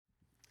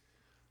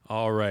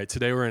All right,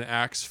 today we're in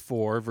Acts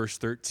 4, verse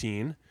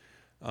 13.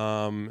 There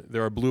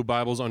are blue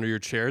Bibles under your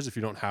chairs if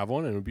you don't have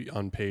one, and it would be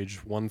on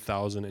page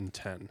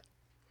 1010.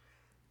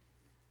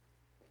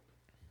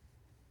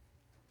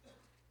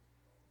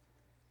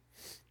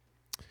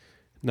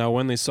 Now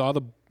when they saw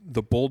the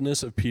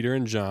boldness of Peter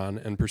and John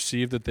and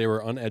perceived that they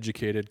were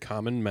uneducated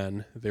common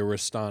men, they were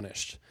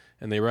astonished,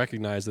 and they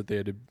recognized that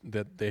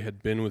they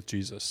had been with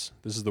Jesus.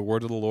 This is the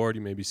word of the Lord.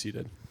 You may be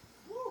seated.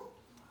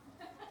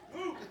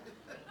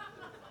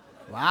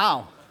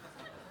 Wow.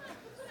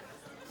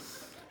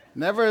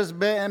 Never has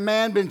a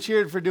man been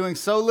cheered for doing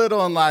so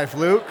little in life,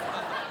 Luke.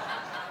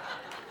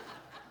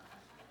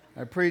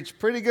 I preach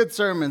pretty good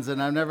sermons,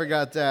 and I've never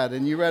got that.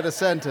 And you read a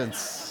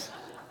sentence.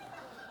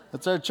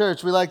 That's our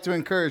church. We like to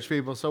encourage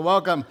people. So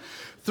welcome.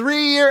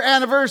 3-year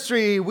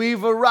anniversary.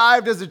 We've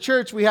arrived as a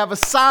church. We have a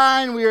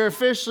sign. We are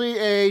officially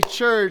a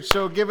church.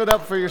 So give it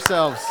up for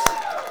yourselves.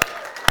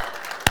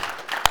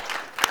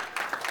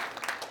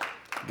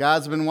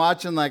 God's been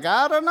watching like,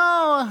 I don't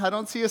know. I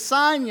don't see a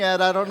sign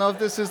yet. I don't know if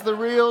this is the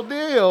real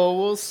deal.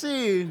 We'll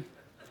see.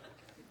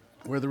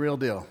 We're the real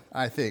deal,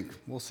 I think.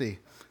 We'll see.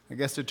 I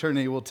guess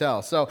eternity will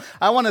tell. So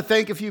I want to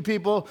thank a few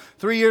people.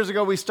 3 years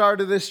ago, we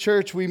started this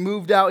church. We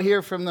moved out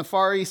here from the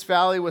Far East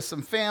Valley with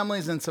some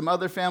families, and some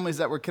other families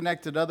that were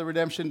connected to Other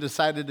Redemption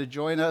decided to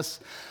join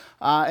us.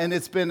 And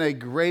it's been a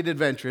great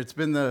adventure. It's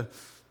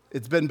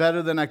been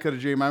better than I could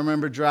have dreamed. I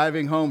remember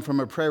driving home from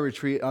a prayer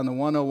retreat on the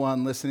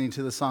 101, listening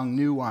to the song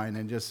New Wine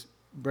and just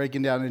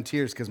breaking down in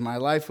tears because my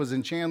life was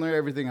in Chandler.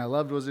 Everything I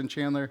loved was in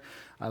Chandler.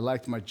 I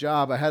liked my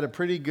job. I had a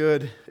pretty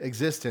good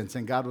existence,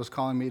 and God was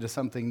calling me to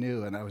something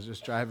new. And I was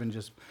just driving,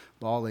 just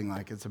bawling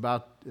like it's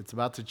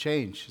about to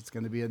change. It's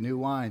going to be a new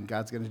wine.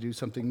 God's going to do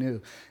something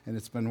new, and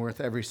it's been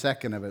worth every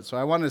second of it. So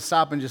I wanted to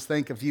stop and just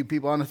thank a few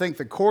people. I want to thank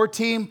the core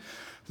team.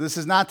 This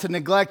is not to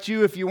neglect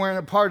you if you weren't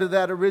a part of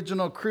that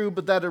original crew,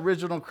 but that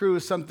original crew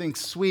is something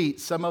sweet.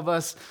 Some of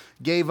us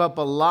gave up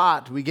a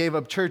lot. We gave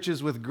up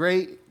churches with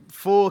great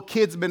full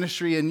kids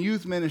ministry and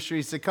youth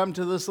ministries to come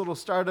to this little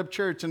startup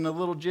church in a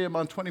little gym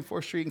on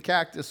 24th Street in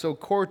Cactus. So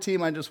core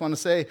team, I just want to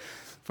say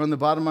from the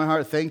bottom of my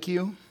heart, thank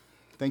you.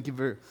 Thank you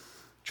for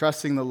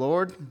trusting the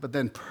Lord. But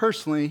then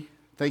personally,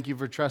 thank you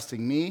for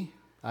trusting me.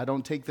 I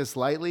don't take this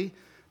lightly.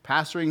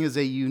 Pastoring is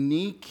a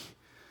unique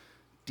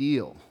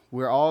deal.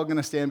 We're all going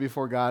to stand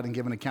before God and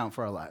give an account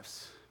for our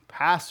lives.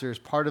 Pastors,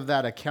 part of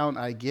that account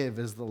I give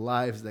is the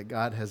lives that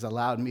God has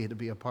allowed me to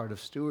be a part of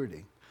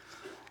stewarding.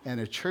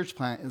 And a church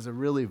plant is a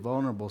really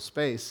vulnerable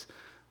space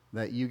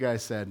that you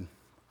guys said,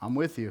 I'm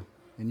with you,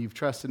 and you've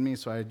trusted me,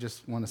 so I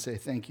just want to say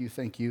thank you,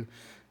 thank you,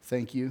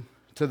 thank you.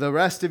 To the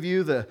rest of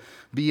you, the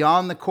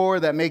beyond the core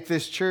that make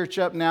this church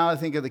up now, I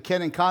think of the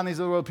Ken and Connies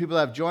of the world, people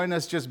that have joined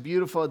us, just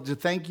beautiful. To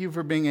thank you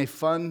for being a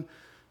fun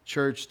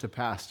church to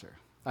pastor.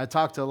 I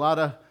talked to a lot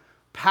of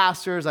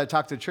pastors, I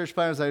talked to church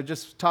planners. I was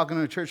just talking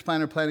to a church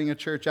planner planning a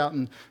church out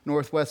in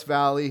Northwest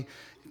Valley,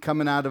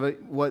 coming out of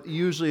what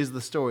usually is the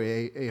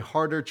story. A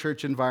harder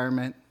church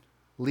environment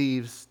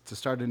leaves to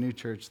start a new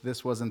church.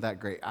 This wasn't that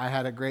great. I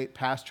had a great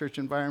past church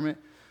environment,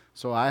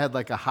 so I had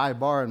like a high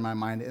bar in my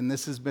mind, and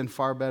this has been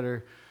far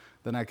better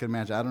than I could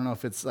imagine. I don't know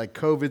if it's like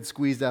COVID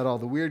squeezed out all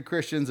the weird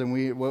Christians, and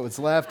what was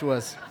left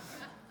was,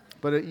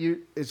 but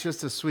it's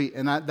just a sweet,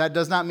 and that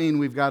does not mean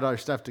we've got our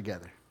stuff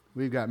together.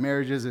 We've got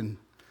marriages and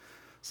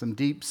some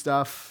deep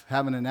stuff,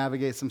 having to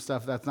navigate some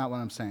stuff. That's not what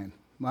I'm saying.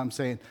 What I'm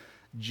saying,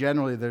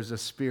 generally, there's a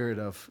spirit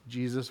of,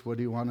 Jesus, what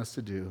do you want us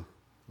to do?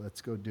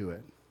 Let's go do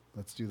it.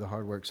 Let's do the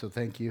hard work. So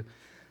thank you.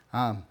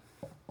 Yeah.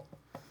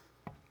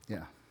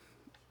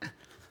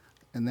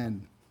 And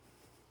then,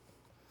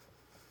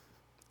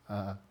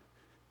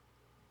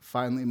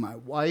 finally, my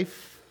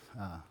wife,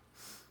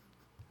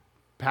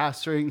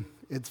 pastoring.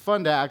 It's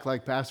fun to act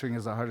like pastoring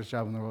is the hardest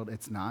job in the world.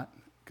 It's not,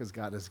 because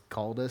God has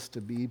called us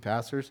to be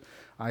pastors.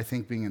 I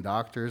think being a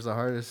doctor is the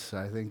hardest.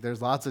 I think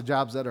there's lots of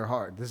jobs that are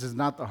hard. This is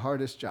not the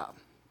hardest job.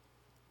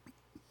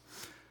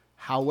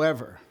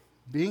 However,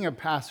 being a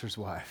pastor's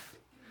wife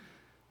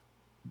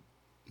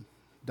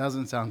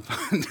doesn't sound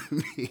fun to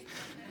me.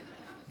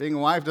 Being a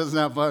wife doesn't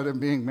sound fun, and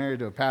being married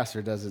to a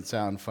pastor doesn't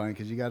sound fun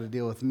because you got to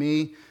deal with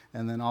me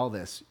and then all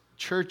this.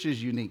 Church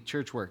is unique,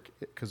 church work,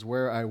 because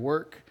where I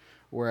work,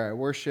 where I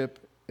worship,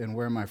 and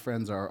where my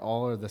friends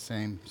all are the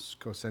same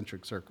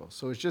concentric circles.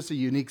 So it's just a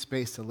unique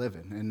space to live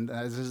in. And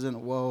this isn't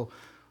woe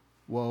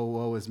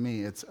is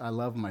me. I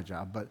love my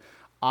job. But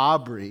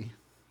Aubrey,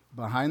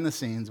 behind the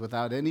scenes,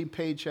 without any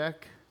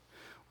paycheck,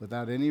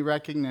 without any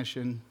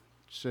recognition,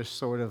 just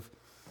sort of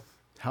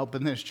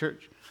helping this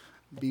church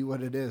be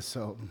what it is.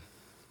 So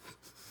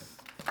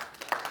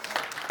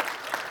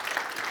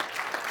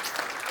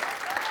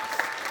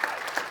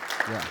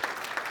yeah.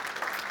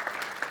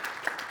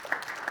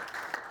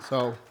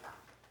 So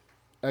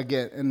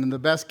again, and the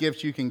best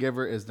gift you can give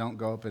her is don't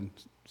go up and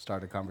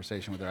start a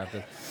conversation with her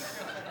after.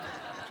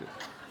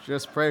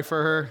 Just pray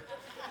for her,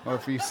 or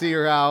if you see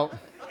her out,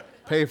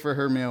 pay for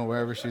her meal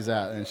wherever she's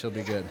at, and she'll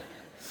be good.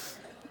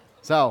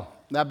 So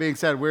that being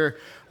said, we're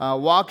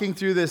walking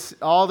through this.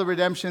 All the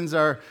redemptions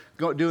are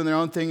doing their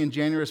own thing in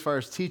January as far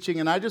as teaching,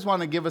 and I just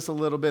want to give us a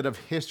little bit of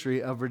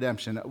history of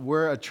redemption.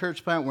 We're a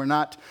church plant. We're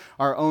not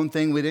our own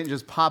thing. We didn't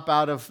just pop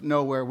out of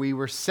nowhere. We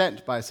were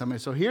sent by somebody.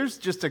 So here's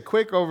just a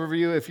quick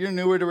overview. If you're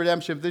newer to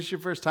redemption, if this is your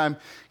first time,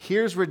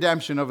 here's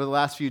redemption over the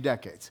last few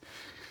decades.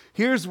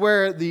 Here's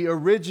where the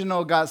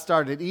original got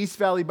started. East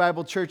Valley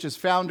Bible Church is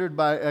founded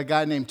by a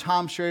guy named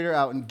Tom Schrader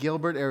out in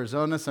Gilbert,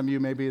 Arizona. Some of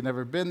you maybe have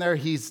never been there.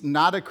 He's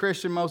not a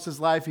Christian most of his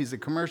life. He's a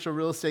commercial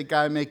real estate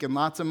guy making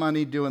lots of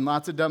money, doing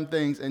lots of dumb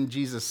things, and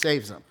Jesus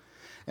saves him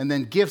and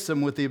then gifts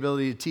him with the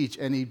ability to teach.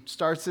 And he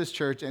starts this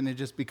church, and it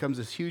just becomes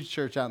this huge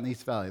church out in the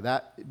East Valley.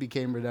 That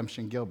became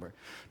Redemption Gilbert.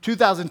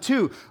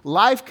 2002,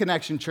 Life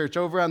Connection Church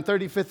over on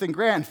 35th and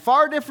Grand.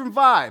 Far different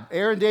vibe.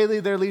 Aaron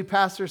Daly, their lead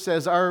pastor,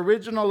 says, our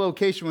original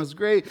location was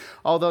great,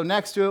 although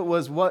next to it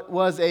was what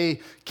was a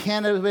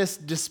cannabis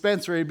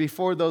dispensary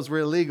before those were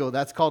illegal.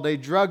 That's called a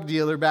drug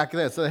dealer back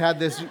then. So they had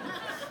this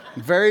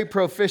very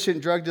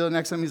proficient drug dealer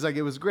next to him. He's like,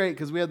 it was great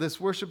because we had this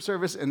worship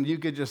service, and you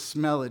could just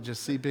smell it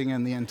just seeping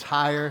in the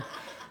entire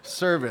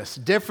service.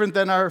 Different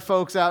than our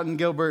folks out in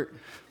Gilbert,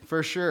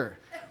 for sure.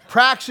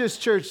 Praxis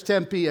Church,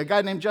 Tempe. A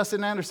guy named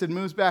Justin Anderson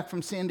moves back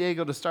from San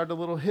Diego to start a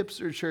little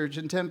hipster church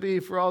in Tempe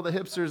for all the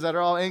hipsters that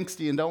are all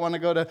angsty and don't want to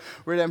go to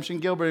Redemption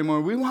Gilbert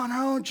anymore. We want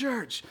our own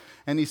church.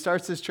 And he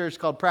starts this church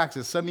called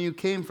Praxis. Some of you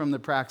came from the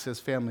Praxis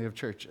family of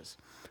churches.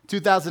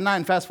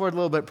 2009, fast forward a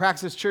little bit,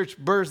 Praxis Church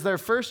births their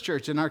first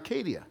church in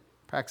Arcadia.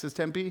 Praxis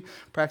Tempe,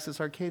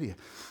 Praxis Arcadia.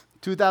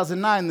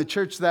 2009, the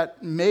church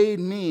that made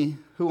me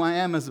who I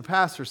am as a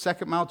pastor,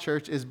 Second Mile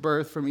Church, is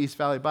birthed from East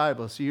Valley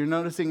Bible. So you're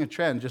noticing a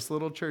trend, just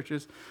little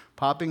churches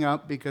popping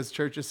up because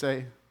churches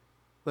say,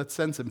 let's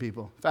send some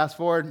people. Fast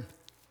forward,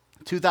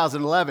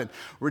 2011,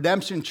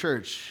 Redemption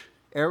Church,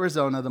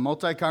 Arizona, the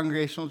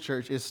multi-congregational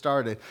church, is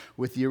started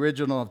with the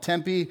original of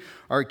Tempe,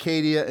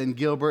 Arcadia, and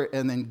Gilbert,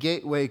 and then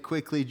Gateway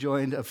quickly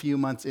joined a few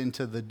months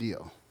into the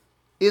deal.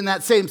 In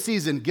that same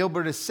season,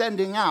 Gilbert is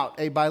sending out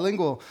a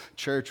bilingual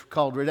church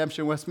called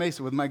Redemption West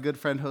Mesa with my good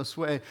friend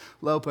Josue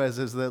Lopez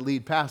as the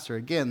lead pastor.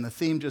 Again, the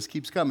theme just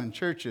keeps coming.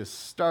 Churches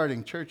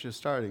starting.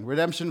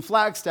 Redemption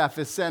Flagstaff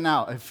is sent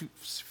out.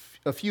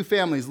 A few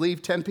families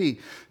leave Tempe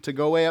to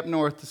go way up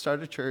north to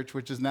start a church,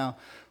 which is now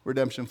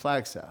Redemption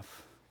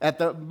Flagstaff.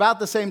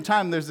 About the same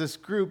time, there's this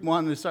group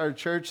wanting to start a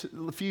church.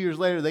 A few years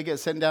later, they get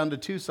sent down to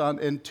Tucson,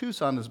 and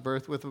Tucson is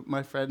birthed with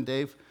my friend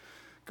Dave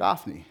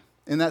Goffney.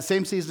 In that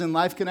same season,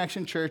 Life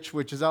Connection Church,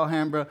 which is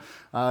Alhambra,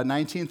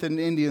 19th and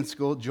Indian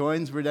School,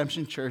 joins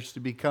Redemption Church to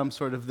become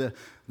sort of the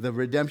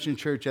Redemption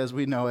Church as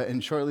we know it.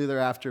 And shortly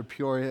thereafter,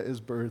 Peoria is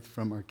birthed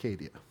from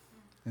Arcadia.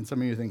 And some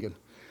of you are thinking,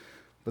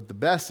 but the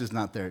best is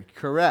not there.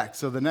 Correct.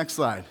 So the next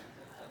slide.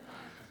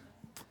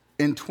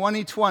 In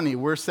 2020,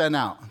 we're sent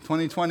out.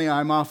 2020,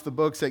 I'm off the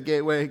books at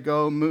Gateway,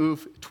 go,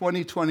 move.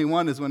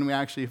 2021 is when we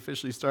actually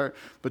officially start.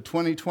 But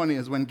 2020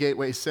 is when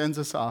Gateway sends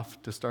us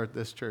off to start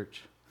this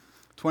church.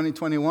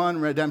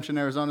 2021, Redemption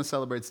Arizona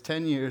celebrates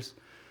 10 years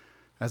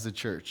as a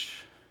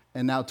church.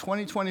 And now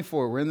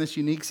 2024, we're in this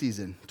unique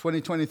season.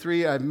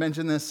 2023, I've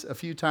mentioned this a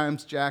few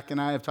times. Jack and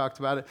I have talked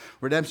about it.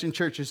 Redemption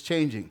Church is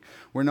changing.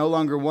 We're no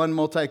longer one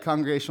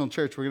multi-congregational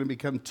church. We're going to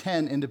become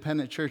 10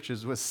 independent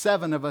churches with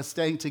 7 of us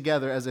staying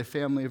together as a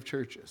family of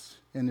churches.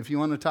 And if you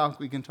want to talk,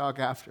 we can talk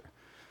after.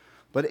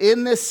 But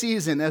in this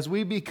season, as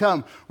we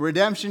become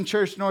Redemption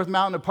Church North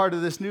Mountain, a part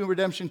of this new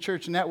Redemption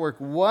Church network,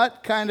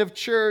 what kind of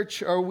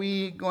church are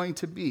we going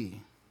to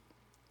be?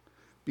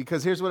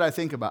 Because here's what I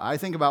think about. I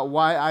think about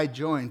why I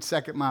joined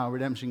Second Mile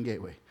Redemption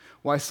Gateway,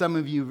 why some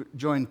of you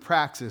joined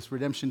Praxis,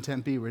 Redemption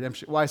Tempe,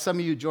 why some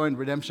of you joined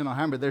Redemption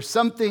Alhambra. There's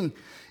something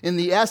in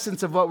the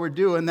essence of what we're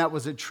doing that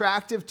was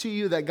attractive to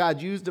you, that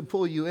God used to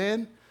pull you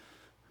in.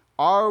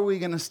 Are we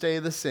going to stay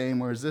the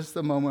same, or is this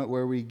the moment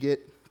where we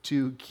get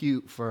too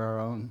cute for our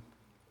own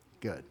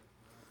good?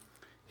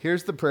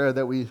 Here's the prayer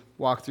that we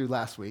walked through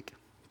last week.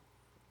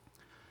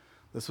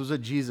 This was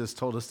what Jesus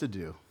told us to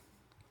do.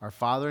 Our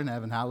Father in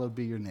heaven, hallowed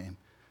be your name.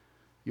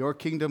 Your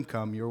kingdom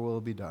come, your will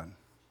be done,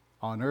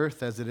 on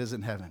earth as it is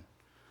in heaven.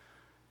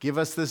 Give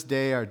us this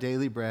day our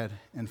daily bread,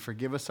 and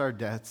forgive us our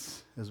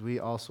debts, as we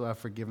also have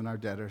forgiven our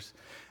debtors.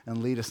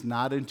 And lead us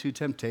not into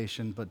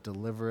temptation, but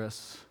deliver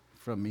us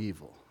from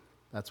evil.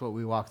 That's what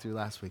we walked through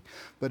last week.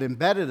 But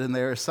embedded in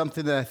there is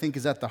something that I think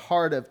is at the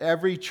heart of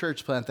every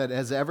church plant that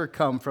has ever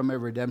come from a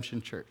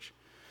redemption church.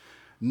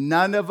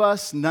 None of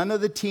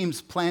the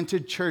teams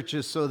planted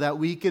churches so that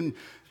we can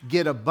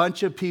get a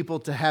bunch of people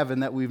to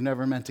heaven that we've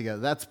never met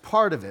together. That's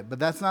part of it, but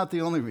that's not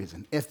the only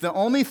reason. If the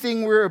only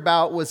thing we're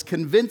about was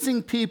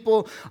convincing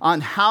people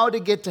on how to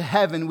get to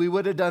heaven, we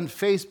would have done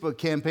Facebook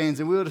campaigns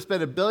and we would have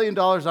spent $1 billion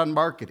on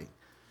marketing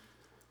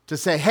to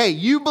say, hey,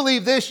 you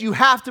believe this, you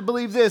have to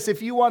believe this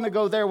if you want to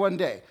go there one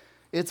day.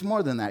 It's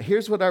more than that.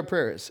 Here's what our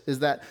prayer is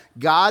that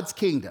God's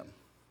kingdom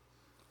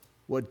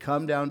would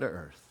come down to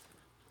earth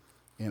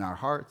in our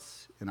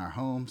hearts, in our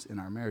homes, in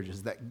our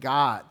marriages, that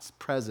God's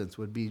presence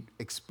would be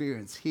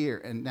experienced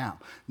here and now,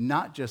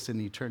 not just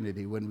in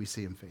eternity when we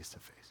see him face to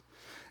face.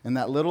 And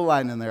that little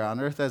line in there, on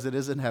earth as it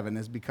is in heaven,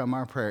 has become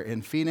our prayer.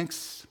 In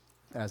Phoenix,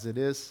 as it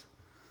is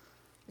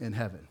in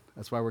heaven.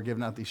 That's why we're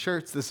giving out these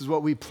shirts. This is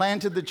what we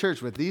planted the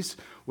church with. These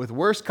with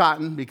worse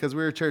cotton, because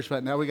we were a church,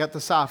 but now we got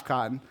the soft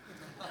cotton.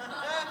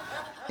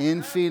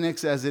 In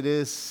Phoenix, as it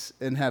is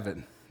in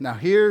heaven. Now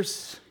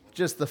here's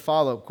just the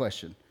follow-up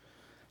question.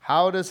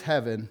 How does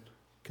heaven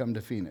come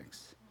to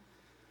Phoenix?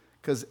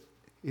 Because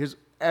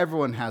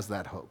everyone has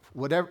that hope.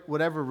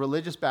 Whatever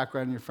religious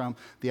background you're from,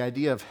 the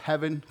idea of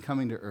heaven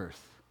coming to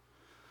earth.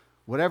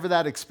 Whatever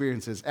that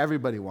experience is,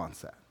 everybody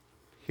wants that.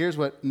 Here's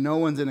what no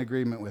one's in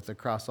agreement with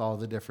across all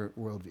the different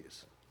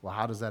worldviews. Well,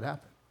 how does that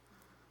happen?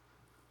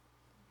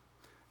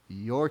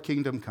 Your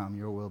kingdom come,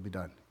 your will be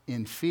done.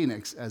 In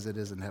Phoenix as it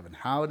is in heaven.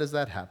 How does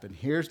that happen?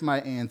 Here's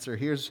my answer.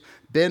 Here's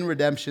been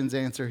Redemption's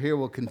answer. Here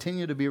will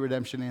continue to be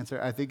Redemption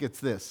answer. I think it's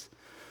this.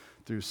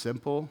 Through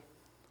simple,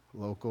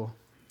 local,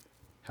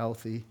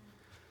 healthy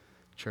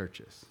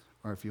churches.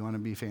 Or if you want to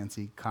be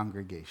fancy,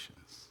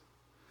 congregations.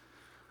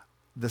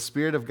 The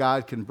Spirit of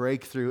God can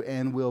break through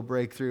and will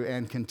break through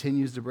and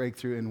continues to break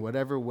through in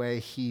whatever way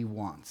He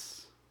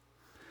wants.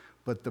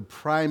 But the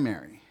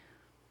primary,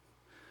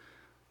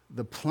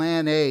 the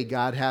plan A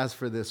God has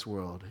for this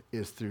world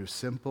is through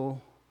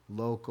simple,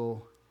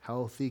 local,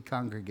 healthy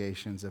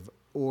congregations of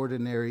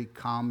ordinary,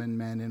 common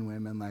men and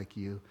women like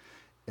you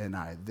and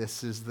I.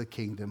 This is the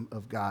kingdom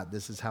of God.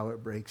 This is how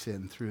it breaks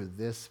in through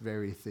this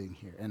very thing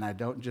here. And I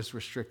don't just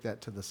restrict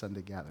that to the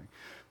Sunday gathering,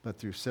 but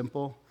through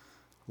simple,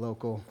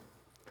 local,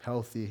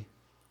 healthy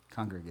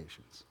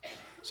congregations.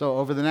 So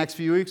over the next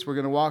few weeks, we're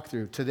going to walk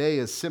through. Today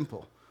is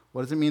simple.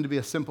 What does it mean to be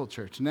a simple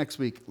church? Next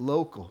week,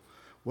 local.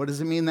 What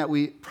does it mean that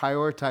we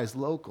prioritize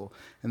local?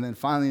 And then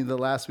finally, the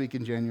last week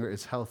in January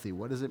is healthy.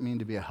 What does it mean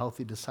to be a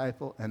healthy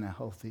disciple and a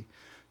healthy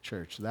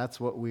church? That's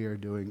what we are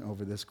doing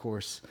over this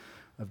course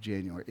of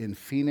January, in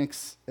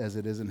Phoenix as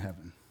it is in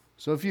heaven.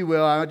 So if you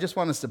will, I just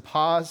want us to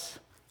pause,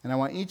 and I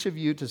want each of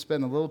you to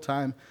spend a little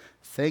time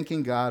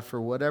thanking God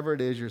for whatever it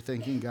is you're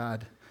thanking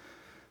God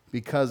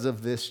because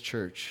of this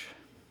church.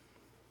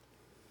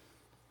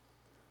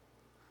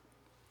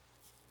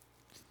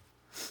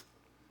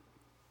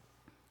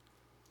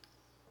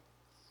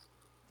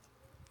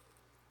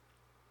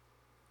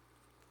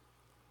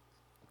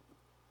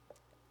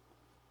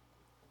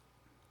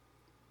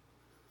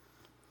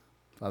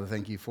 Father,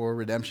 thank you for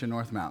Redemption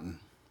North Mountain.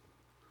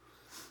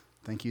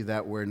 Thank you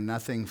that we're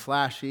nothing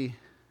flashy.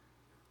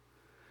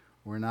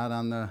 We're not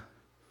on the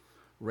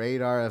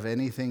radar of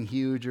anything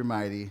huge or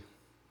mighty.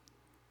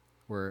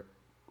 We're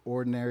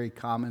ordinary,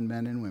 common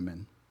men and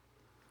women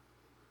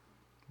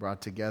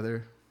brought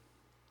together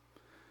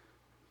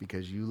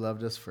because you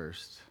loved us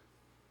first.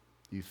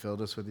 You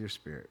filled us with your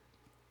Spirit.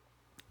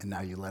 And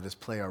now you let us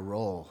play a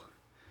role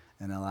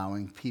in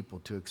allowing people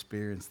to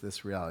experience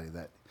this reality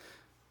that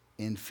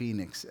in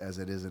Phoenix, as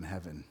it is in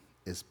heaven,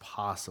 is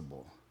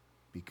possible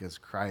because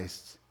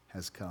Christ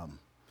has come.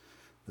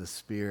 The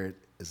Spirit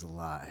is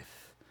alive,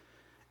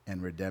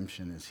 and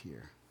redemption is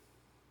here.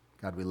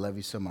 God, we love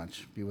you so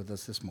much. Be with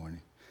us this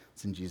morning.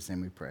 It's in Jesus'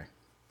 name we pray.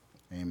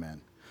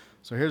 Amen.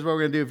 So here's what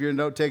we're going to do. If you're a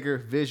note taker,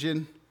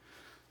 vision,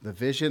 the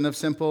vision of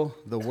simple,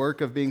 the work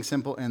of being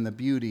simple, and the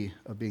beauty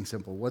of being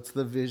simple. What's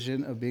the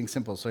vision of being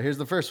simple? So here's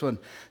the first one.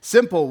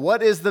 Simple,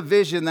 what is the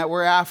vision that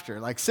we're after?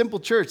 Like simple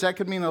church, that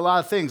could mean a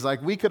lot of things.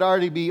 Like we could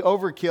already be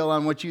overkill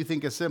on what you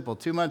think is simple.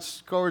 Too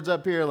much chords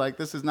up here, like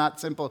this is not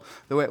simple.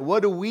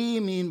 What do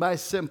we mean by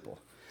simple?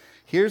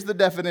 Here's the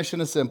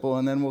definition of simple,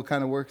 and then we'll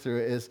kind of work through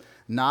it, is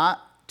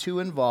not too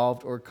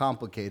involved or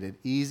complicated,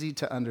 easy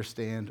to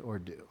understand or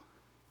do.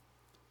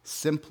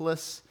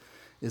 Simplest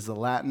is the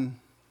Latin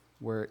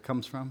where it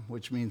comes from,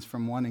 which means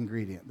from one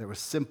ingredient. There was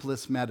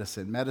simplest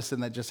medicine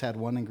that just had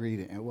one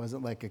ingredient. It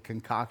wasn't like a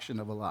concoction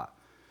of a lot.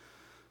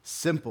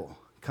 Simple,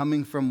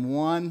 coming from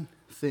one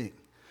thing,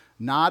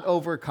 not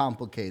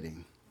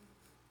overcomplicating,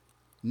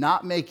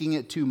 not making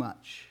it too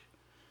much,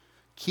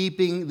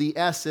 keeping the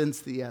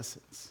essence the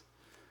essence.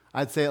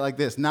 I'd say it like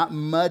this, not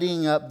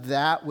muddying up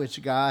that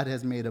which God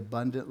has made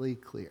abundantly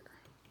clear.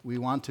 We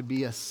want to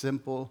be a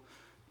simple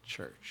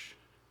church.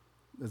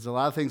 There's a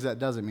lot of things that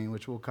doesn't mean,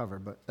 which we'll cover,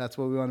 but that's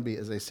what we want to be,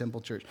 is a simple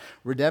church.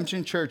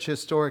 Redemption Church,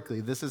 historically,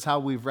 this is how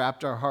we've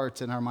wrapped our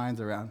hearts and our minds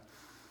around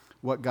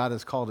what God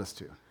has called us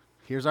to.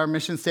 Here's our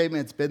mission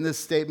statement. It's been this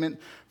statement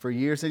for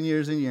years and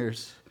years and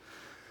years.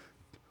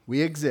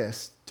 We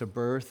exist to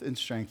birth and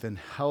strengthen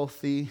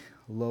healthy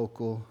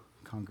local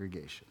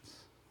congregations.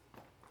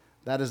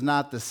 That is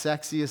not the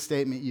sexiest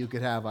statement you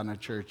could have on a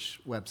church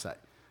website.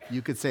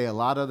 You could say a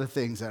lot of other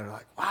things that are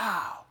like,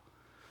 wow.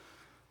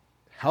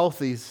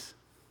 Healthy's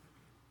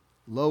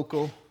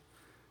local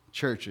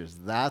churches.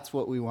 That's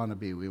what we want to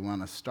be. We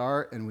want to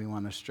start and we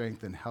want to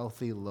strengthen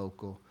healthy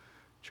local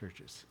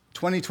churches.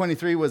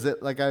 2023 was,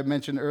 like I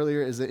mentioned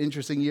earlier, is an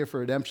interesting year for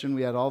redemption.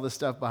 We had all this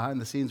stuff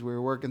behind the scenes we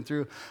were working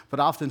through, but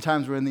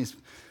oftentimes we're in these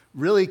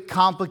really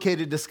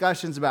complicated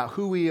discussions about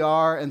who we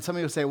are, and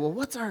somebody would say, well,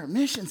 what's our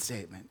mission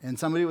statement? And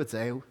somebody would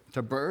say,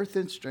 to birth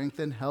and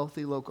strengthen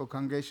healthy local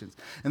congregations.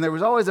 And there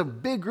was always a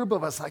big group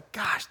of us like,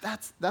 gosh,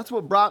 that's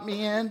what brought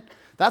me in.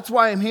 That's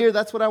why I'm here.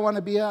 That's what I want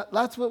to be at.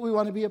 That's what we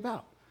want to be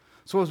about.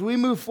 So as we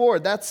move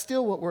forward, that's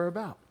still what we're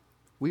about.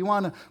 We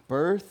want to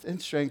birth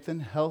and strengthen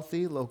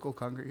healthy local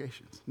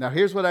congregations. Now,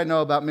 here's what I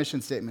know about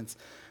mission statements.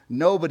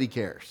 Nobody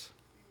cares.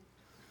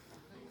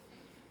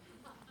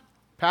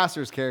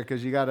 Pastors care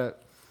because you got to,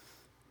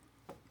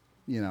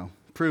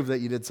 prove that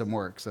you did some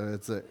work. So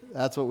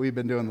that's what we've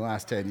been doing the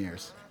last 10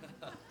 years.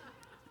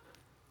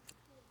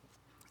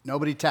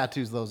 Nobody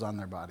tattoos those on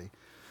their body.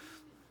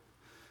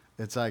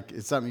 It's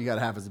something you got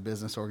to have as a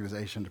business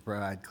organization to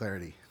provide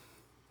clarity.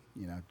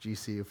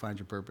 GC, you find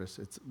your purpose.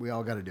 We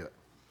all got to do it.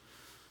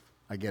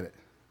 I get it.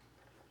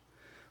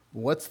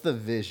 What's the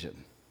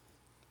vision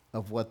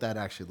of what that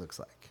actually looks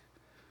like?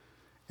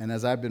 And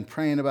as I've been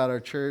praying about our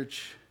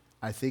church,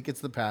 I think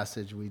it's the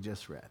passage we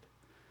just read.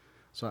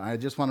 So I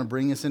just want to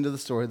bring us into the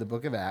story, the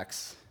book of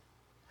Acts.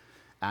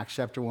 Acts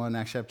chapter 1,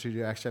 Acts chapter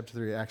 2, Acts chapter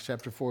 3, Acts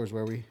chapter 4 is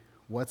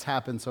what's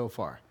happened so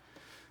far.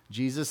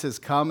 Jesus has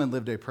come and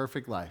lived a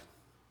perfect life.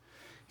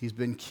 He's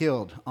been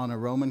killed on a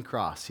Roman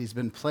cross. He's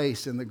been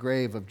placed in the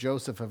grave of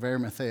Joseph of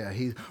Arimathea.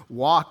 He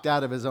walked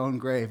out of his own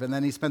grave. And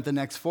then he spent the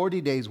next 40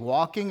 days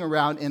walking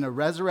around in a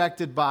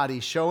resurrected body,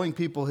 showing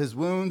people his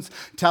wounds,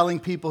 telling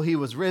people he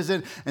was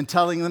risen, and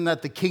telling them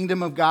that the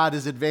kingdom of God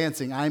is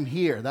advancing. I'm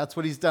here. That's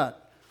what he's done.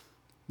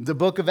 The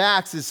book of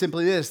Acts is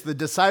simply this. The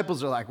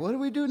disciples are like, what do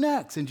we do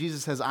next? And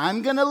Jesus says,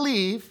 I'm going to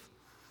leave.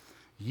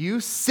 You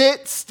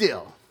sit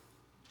still.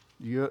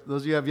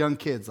 Those of you who have young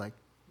kids, like,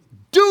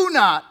 do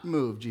not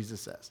move,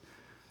 Jesus says,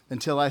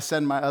 until I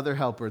send my other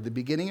helper. The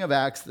beginning of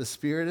Acts, the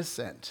Spirit is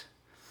sent,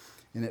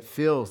 and it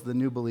fills the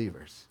new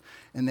believers.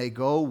 And they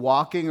go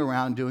walking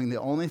around doing the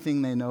only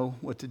thing they know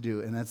what to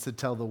do, and that's to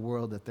tell the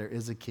world that there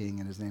is a king,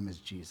 and his name is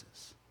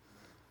Jesus.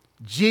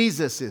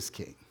 Jesus is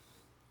king.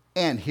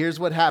 And here's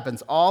what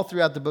happens all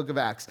throughout the book of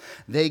Acts.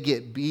 They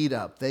get beat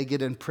up. They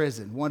get in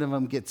prison. One of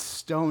them gets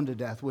stoned to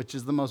death, which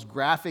is the most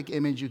graphic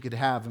image you could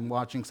have in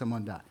watching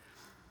someone die.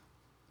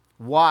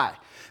 Why?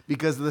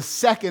 Because the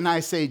second I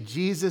say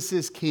Jesus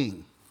is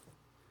king,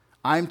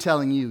 I'm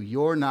telling you,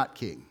 you're not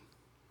king.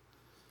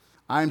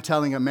 I'm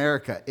telling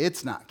America,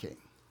 it's not king.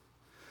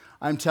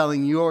 I'm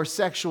telling your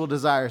sexual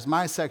desires,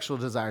 my sexual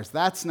desires,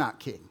 that's not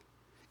king.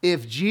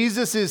 If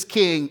Jesus is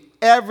king,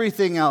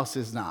 everything else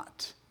is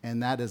not.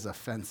 And that is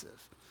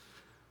offensive.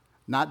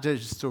 Not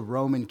just to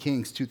Roman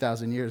kings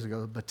 2,000 years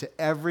ago, but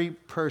to every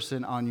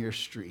person on your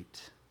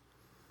street.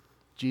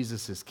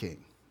 Jesus is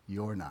king.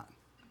 You're not.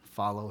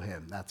 Follow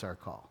him. That's our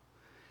call.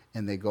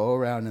 And they go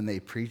around and they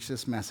preach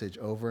this message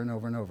over and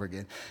over and over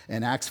again.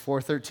 In Acts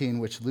 4:13,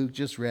 which Luke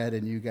just read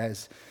and you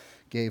guys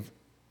gave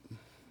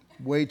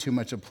way too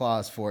much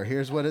applause for,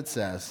 here's what it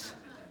says.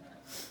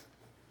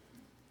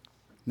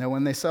 Now,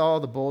 when they saw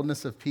the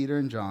boldness of Peter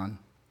and John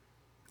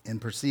and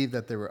perceived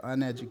that they were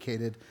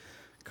uneducated,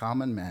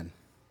 common men,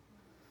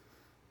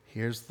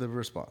 here's the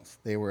response.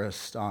 They were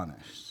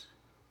astonished.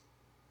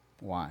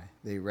 Why?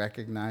 They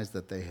recognized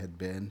that they had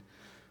been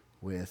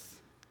with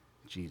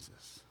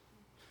Jesus.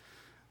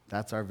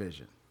 That's our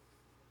vision.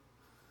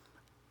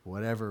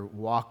 Whatever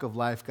walk of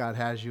life God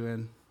has you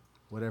in,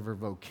 whatever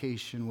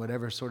vocation,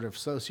 whatever sort of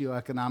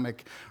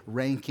socioeconomic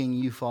ranking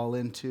you fall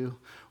into,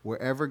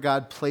 wherever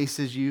God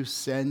places you,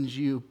 sends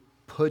you,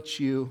 puts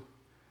you,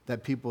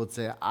 that people would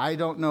say, I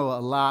don't know a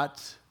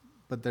lot,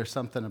 but there's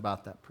something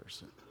about that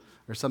person.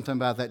 Or something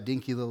about that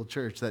dinky little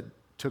church that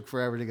took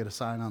forever to get a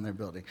sign on their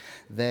building.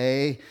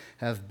 They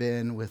have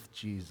been with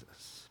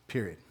Jesus,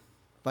 period.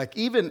 Like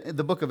even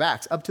the book of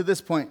Acts, up to this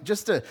point,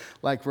 just to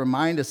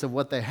remind us of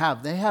what they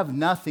have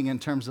nothing in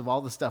terms of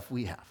all the stuff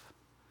we have.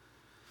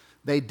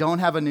 They don't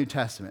have a New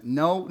Testament.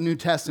 No New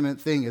Testament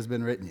thing has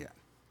been written yet.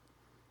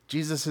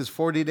 Jesus is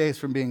 40 days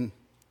from being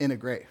in a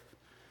grave.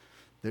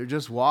 They're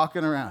just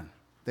walking around.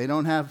 They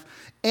don't have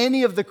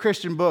any of the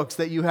Christian books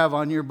that you have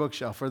on your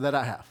bookshelf or that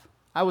I have.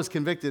 I was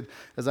convicted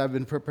as I've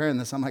been preparing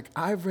this. I'm like,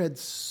 I've read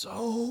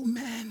so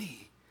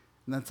many.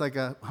 And that's like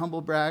a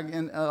humble brag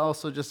and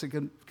also just a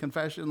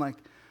confession. Like,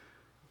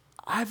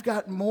 I've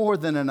got more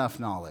than enough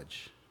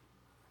knowledge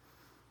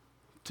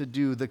to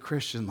do the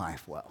Christian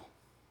life well.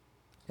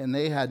 And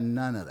they had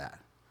none of that.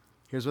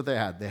 Here's what they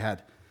had. They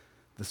had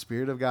the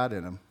Spirit of God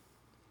in them.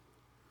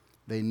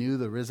 They knew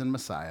the risen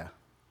Messiah.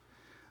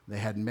 They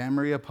had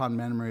memory upon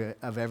memory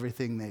of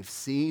everything they've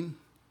seen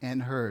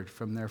and heard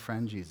from their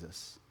friend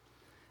Jesus.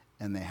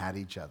 And they had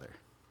each other.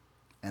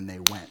 And they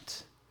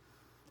went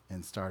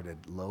and started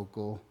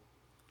local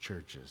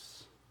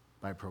churches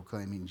by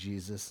proclaiming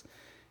Jesus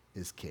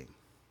is King.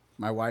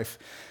 My wife,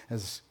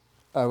 as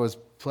I was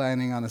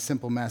planning on a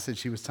simple message,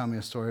 she was telling me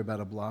a story about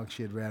a blog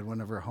she had read,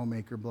 one of her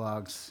homemaker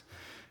blogs.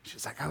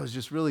 She's like, I was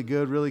just really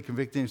good, really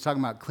convicting. She's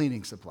talking about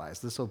cleaning supplies.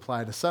 This will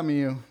apply to some of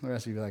you. The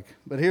rest of you like,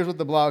 but here's what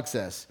the blog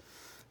says.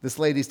 This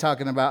lady's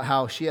talking about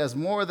how she has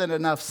more than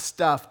enough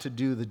stuff to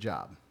do the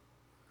job.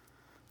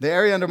 The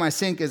area under my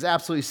sink is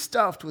absolutely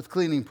stuffed with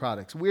cleaning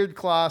products, weird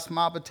cloths,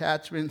 mop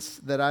attachments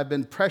that I've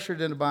been pressured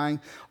into buying,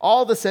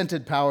 all the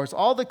scented powders,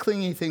 all the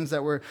clingy things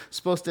that were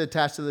supposed to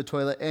attach to the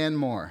toilet, and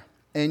more.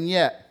 And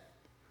yet,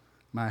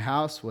 my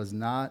house was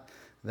not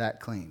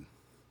that clean.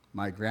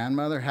 My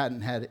grandmother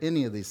hadn't had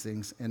any of these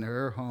things, and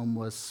her home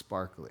was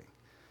sparkling.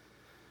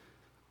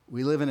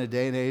 We live in a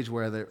day and age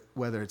where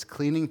whether it's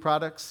cleaning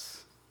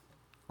products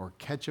or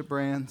ketchup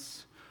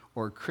brands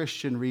or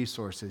Christian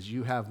resources,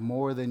 you have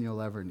more than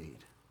you'll ever need.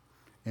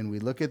 And we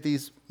look at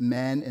these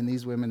men and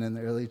these women in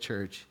the early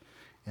church,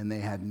 and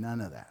they had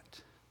none of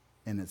that.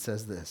 And it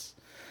says this,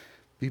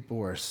 people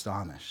were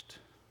astonished.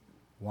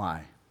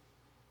 Why?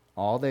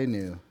 All they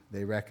knew,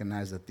 they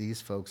recognized that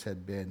these folks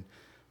had been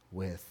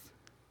with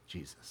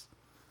Jesus.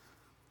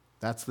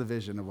 That's the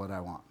vision of what I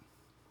want.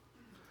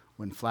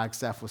 When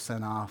Flagstaff was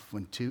sent off,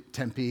 when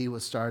Tempe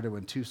was started,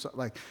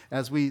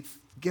 as we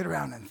get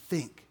around and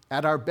think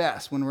at our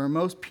best, when we're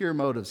most pure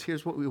motives,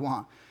 here's what we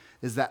want,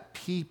 is that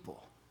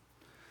people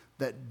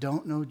that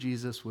don't know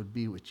Jesus would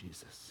be with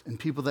Jesus. And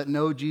people that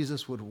know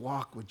Jesus would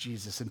walk with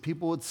Jesus. And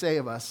people would say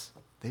of us,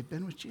 they've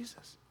been with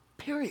Jesus,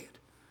 period.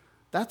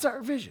 That's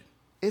our vision.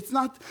 It's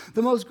not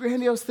the most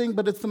grandiose thing,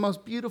 but it's the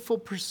most beautiful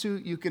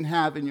pursuit you can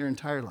have in your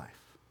entire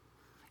life.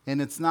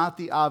 And it's not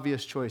the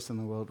obvious choice in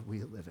the world we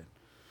live in.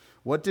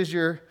 What does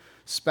your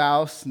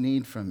spouse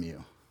need from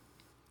you?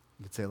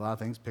 You could say a lot of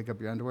things. Pick up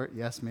your underwear.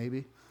 Yes,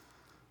 maybe.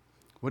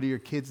 What do your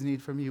kids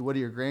need from you? What do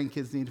your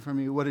grandkids need from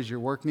you? What does your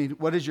work need?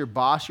 What does your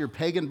boss, your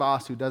pagan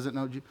boss who doesn't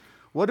know you?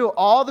 What do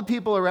all the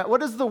people around, what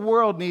does the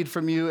world need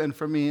from you and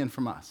from me and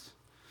from us?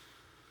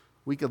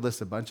 We could list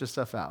a bunch of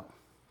stuff out,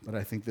 but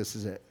I think this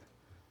is it.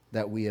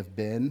 That we have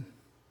been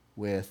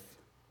with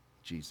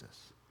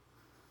Jesus.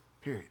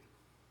 Period.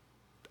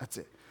 That's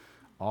it.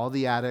 All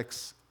the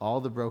addicts, all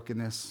the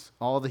brokenness,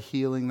 all the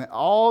healing,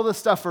 all the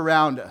stuff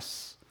around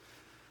us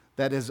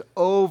that is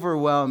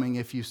overwhelming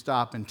if you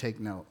stop and take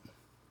note.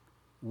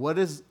 What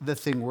is the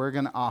thing we're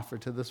going to offer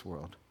to this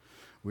world?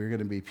 We're going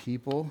to be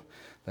people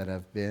that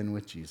have been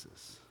with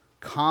Jesus.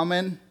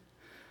 Common,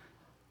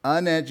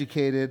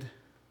 uneducated,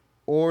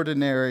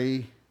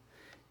 ordinary,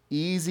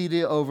 easy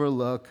to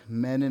overlook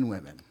men and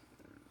women.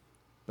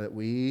 But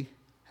we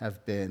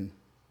have been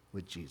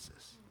with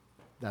Jesus.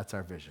 That's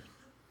our vision.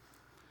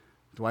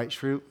 Dwight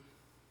Schrute,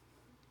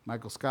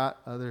 Michael Scott,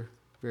 other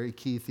very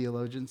key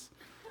theologians.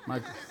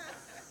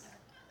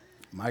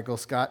 Michael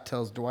Scott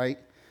tells Dwight,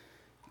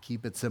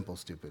 keep it simple,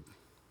 stupid.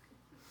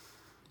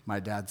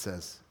 My dad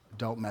says,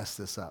 don't mess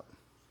this up.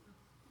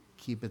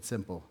 Keep it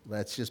simple.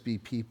 Let's just be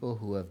people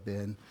who have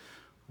been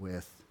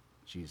with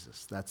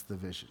Jesus. That's the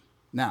vision.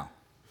 Now,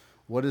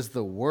 what is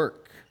the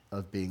work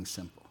of being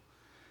simple?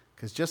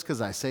 Because just because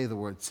I say the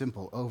word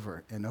simple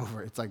over and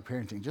over, it's like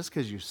parenting. Just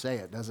because you say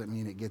it doesn't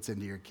mean it gets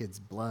into your kid's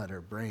blood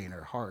or brain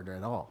or heart or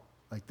at all.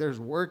 Like there's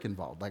work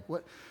involved. Like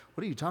what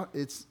are you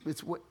talking? It's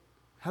what.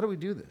 How do we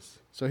do this?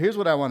 So here's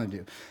what I want to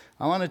do.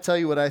 I want to tell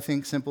you what I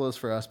think simple is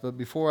for us, but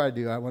before I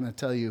do, I want to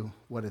tell you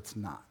what it's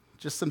not.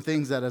 Just some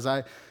things that as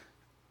I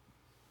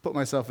put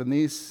myself in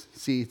these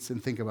seats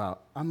and think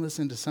about, I'm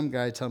listening to some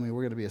guy tell me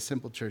we're going to be a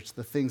simple church,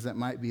 the things that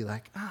might be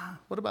like,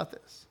 what about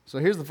this? So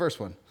here's the first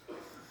one.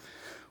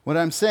 What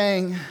I'm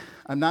saying,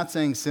 I'm not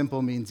saying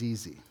simple means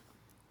easy.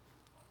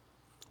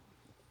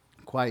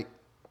 Quite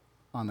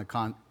on the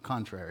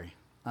contrary.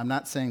 I'm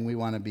not saying we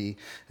want to be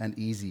an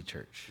easy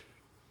church.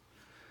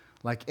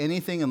 Like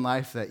anything in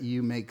life that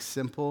you make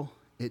simple,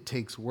 it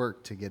takes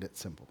work to get it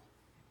simple.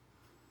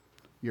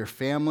 Your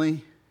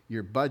family,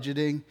 your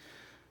budgeting,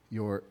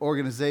 your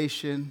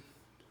organization,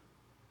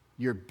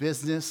 your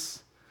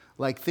business,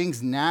 like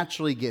things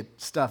naturally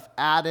get stuff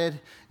added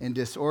and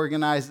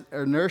disorganized.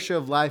 Inertia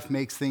of life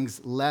makes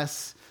things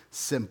less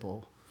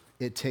simple.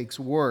 It takes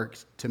work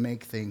to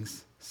make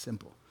things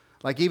simple.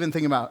 Like even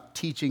think about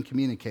teaching,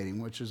 communicating,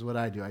 which is what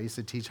I do. I used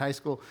to teach high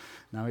school.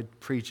 Now I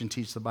preach and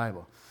teach the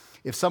Bible.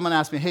 If someone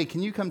asks me, hey,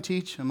 can you come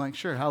teach? I'm like,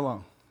 sure, how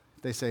long?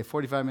 If they say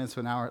 45 minutes to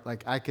an hour,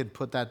 like I could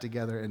put that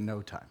together in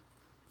no time.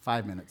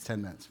 5 minutes,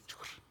 10 minutes,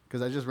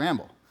 because I just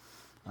ramble.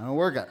 I don't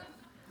work at it.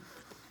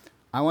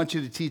 I want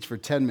you to teach for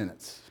 10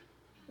 minutes.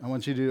 I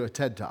want you to do a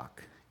TED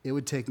Talk. It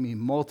would take me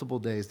multiple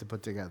days to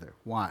put together.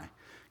 Why?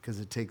 Because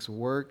it takes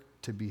work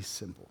to be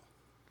simple.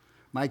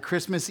 My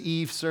Christmas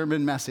Eve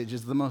sermon message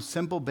is the most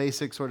simple,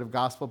 basic sort of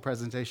gospel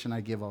presentation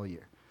I give all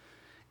year.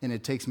 And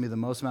it takes me the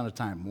most amount of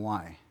time.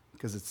 Why?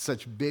 Because it's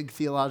such big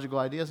theological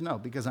ideas? No,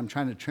 because I'm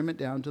trying to trim it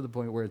down to the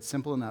point where it's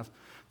simple enough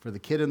for the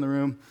kid in the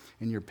room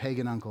and your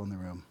pagan uncle in the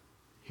room.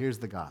 Here's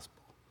the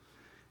gospel.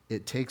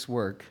 It takes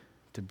work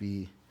to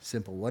be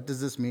simple. What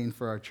does this mean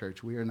for our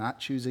church? We are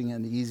not choosing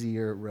an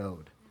easier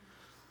road.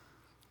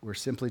 We're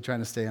simply trying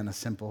to stay on a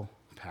simple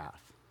path.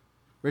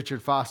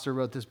 Richard Foster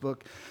wrote this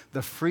book,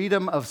 The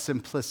Freedom of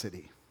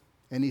Simplicity.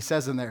 And he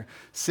says in there,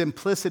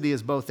 simplicity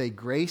is both a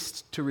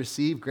grace to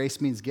receive, grace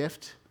means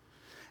gift,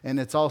 and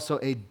it's also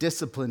a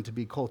discipline to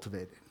be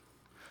cultivated.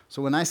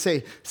 So when I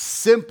say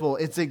simple,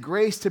 it's a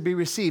grace to be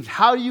received.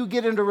 How do you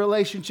get into a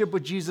relationship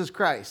with Jesus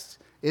Christ?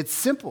 It's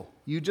simple.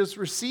 You just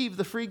receive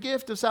the free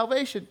gift of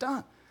salvation.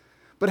 Done.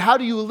 But how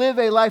do you live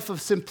a life of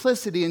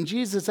simplicity and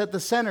Jesus at the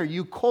center?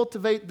 You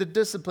cultivate the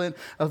discipline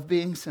of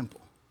being simple.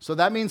 So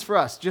that means for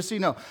us, just so you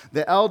know,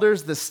 the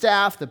elders, the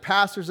staff, the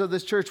pastors of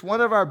this church,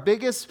 one of our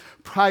biggest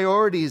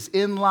priorities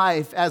in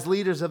life as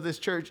leaders of this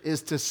church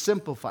is to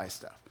simplify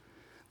stuff.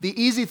 The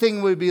easy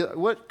thing would be,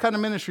 what kind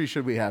of ministry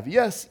should we have?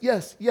 Yes,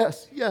 yes,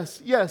 yes,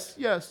 yes, yes,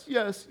 yes,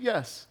 yes,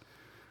 yes.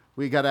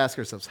 We got to ask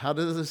ourselves, how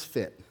does this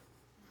fit?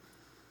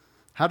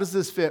 How does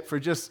this fit for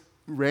just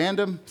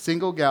random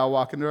single gal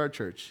walking to our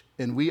church,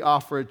 and we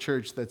offer a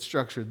church that's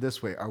structured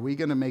this way? Are we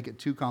going to make it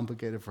too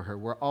complicated for her?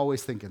 We're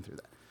always thinking through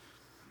that.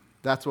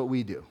 That's what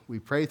we do. We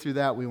pray through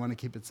that. We want to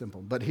keep it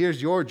simple. But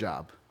here's your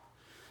job,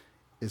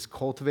 is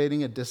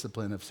cultivating a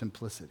discipline of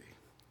simplicity.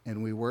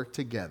 And we work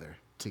together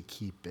to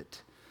keep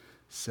it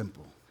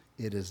simple.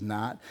 It is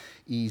not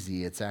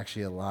easy. It's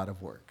actually a lot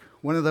of work.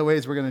 One of the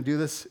ways we're going to do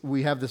this,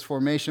 we have this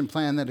formation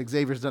plan that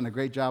Xavier's done a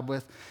great job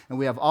with, and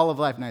we have all of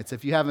life nights.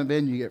 If you haven't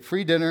been, you get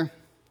free dinner,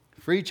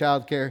 free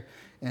childcare,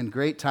 and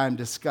great time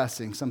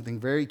discussing something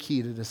very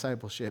key to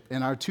discipleship.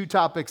 And our 2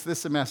 topics this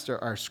semester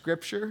are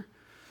Scripture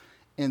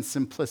and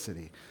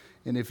simplicity.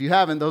 And if you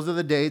haven't, those are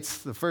the dates,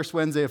 the first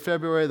Wednesday of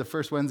February, the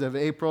first Wednesday of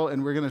April,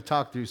 and we're going to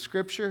talk through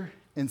Scripture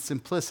and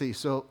simplicity.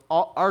 So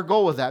our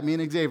goal with that, me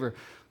and Xavier,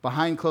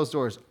 behind closed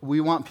doors, we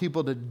want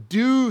people to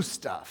do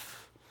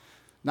stuff,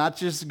 not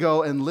just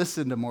go and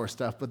listen to more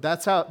stuff, but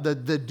that's how the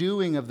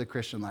doing of the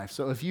Christian life.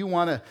 So if you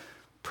want to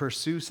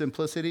pursue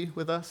simplicity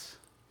with us,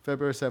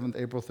 February 7th,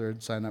 April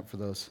 3rd, sign up for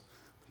those,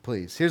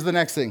 please. Here's the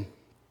next thing.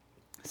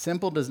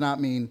 Simple does not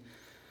mean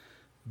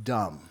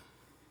dumb.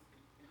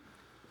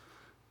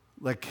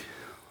 Like,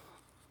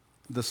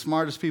 the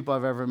smartest people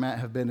I've ever met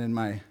have been in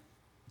my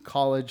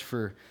college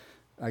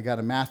I got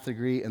a math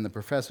degree, and the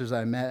professors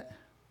I met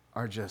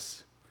are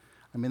just,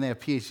 they have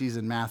PhDs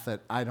in math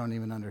that I don't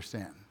even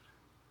understand.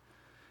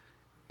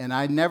 And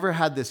I never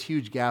had this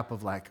huge gap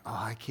of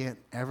I can't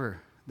ever.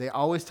 They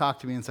always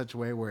talked to me in such a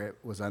way where it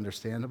was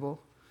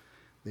understandable.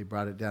 They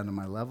brought it down to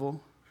my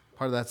level.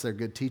 Part of that's they're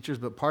good teachers,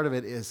 but part of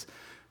it is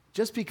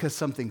just because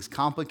something's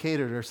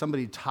complicated or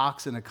somebody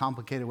talks in a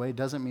complicated way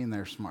doesn't mean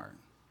they're smart.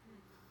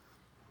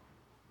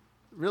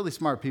 Really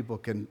smart people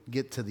can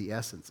get to the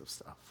essence of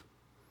stuff.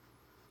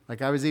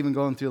 I was even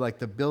going through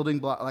the building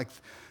block,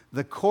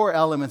 the core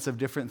elements of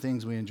different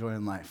things we enjoy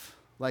in life,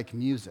 like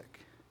music.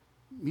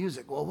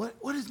 Music, well,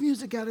 what is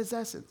music at its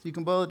essence? You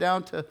can boil it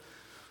down to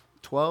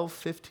 12,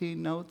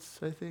 15 notes,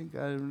 I think.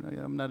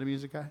 I'm not a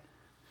music guy.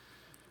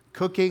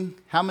 Cooking,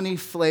 how many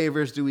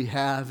flavors do we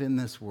have in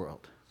this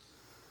world?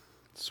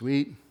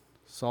 Sweet,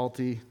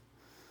 salty,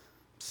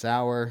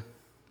 sour,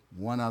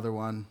 one other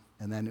one,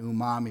 and then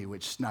umami,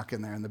 which snuck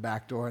in there in the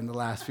back door in the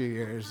last few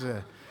years.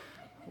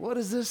 What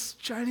is this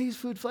Chinese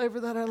food flavor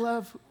that I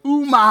love?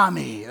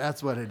 Umami,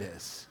 that's what it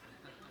is.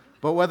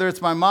 But whether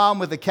it's my mom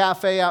with a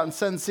cafe out in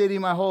Sun City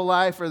my whole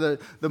life or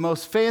the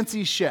most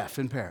fancy chef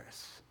in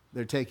Paris,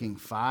 they're taking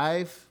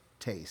 5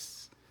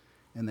 tastes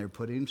and they're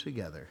putting them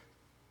together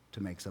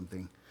to make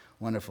something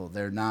wonderful.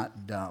 They're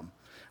not dumb.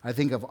 I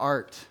think of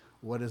art.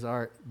 What is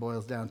art?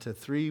 Boils down to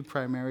 3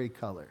 primary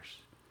colors.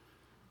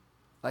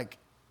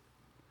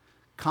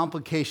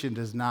 Complication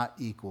does not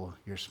equal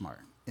you're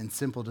smart, and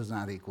simple does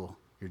not equal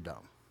you're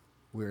dumb.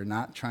 We're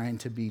not trying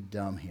to be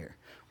dumb here.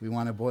 We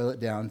want to boil it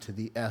down to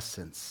the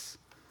essence.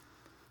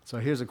 So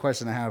here's a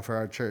question I have for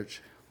our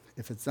church.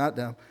 If it's not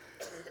dumb,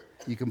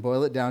 you can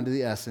boil it down to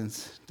the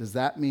essence. Does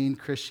that mean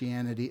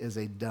Christianity is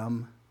a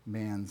dumb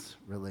man's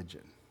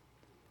religion?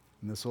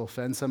 And this will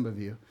offend some of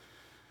you.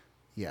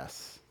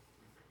 Yes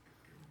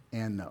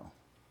and no.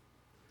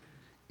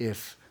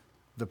 If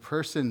the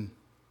person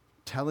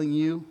telling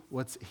you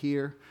what's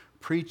here,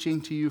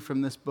 preaching to you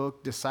from this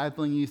book,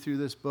 discipling you through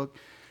this book,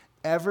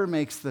 ever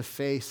makes the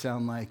faith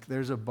sound like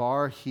there's a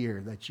bar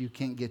here that you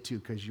can't get to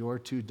because you're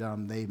too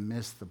dumb, they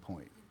missed the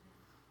point.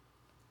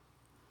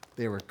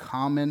 They were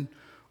common,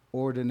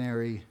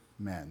 ordinary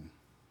men,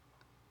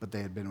 but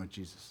they had been with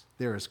Jesus.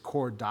 There is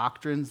core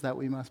doctrines that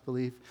we must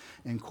believe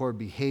and core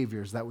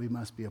behaviors that we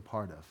must be a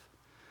part of.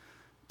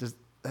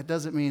 That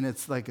doesn't mean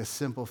it's like a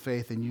simple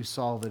faith and you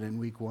solve it in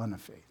week 1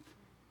 of faith.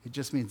 It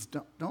just means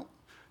don't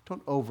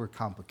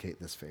overcomplicate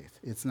this faith.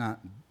 It's not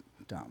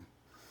dumb.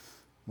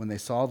 When they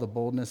saw the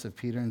boldness of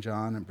Peter and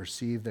John and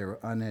perceived they were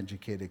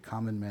uneducated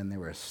common men, they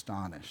were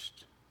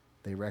astonished.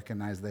 They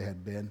recognized they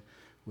had been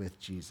with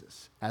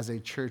Jesus. As a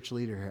church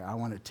leader here, I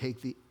want to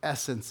take the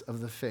essence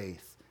of the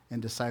faith and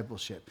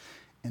discipleship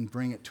and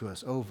bring it to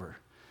us over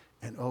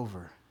and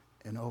over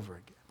and over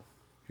again.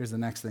 Here's the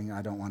next thing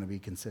I don't want to be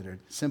considered.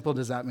 Simple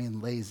does not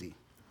mean lazy.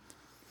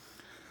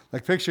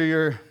 Picture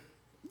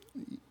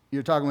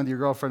you're talking with your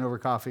girlfriend over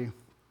coffee,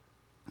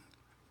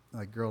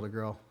 girl to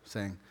girl,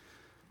 saying,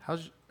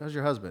 how's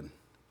your husband?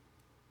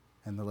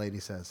 And the lady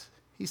says,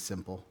 he's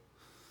simple.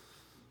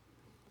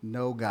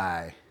 No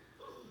guy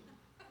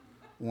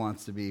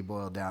wants to be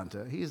boiled down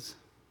to,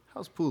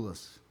 how's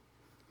Poulos?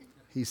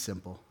 He's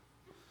simple.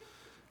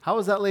 How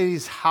was that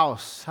lady's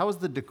house? How was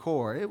the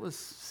decor? It was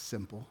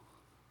simple.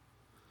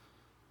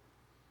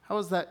 How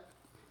was that?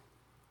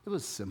 It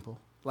was simple.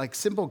 Like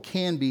simple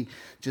can be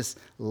just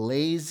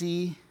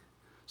lazy,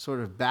 sort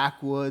of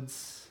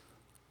backwoods.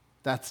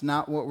 That's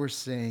not what we're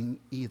saying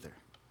either.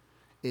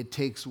 It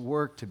takes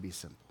work to be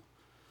simple.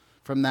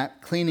 From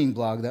that cleaning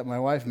blog that my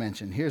wife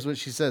mentioned, here's what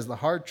she says. The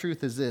hard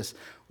truth is this: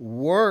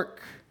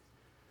 work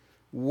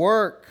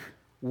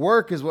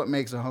is what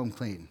makes a home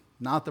clean,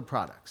 not the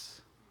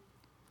products.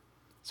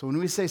 So when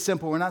we say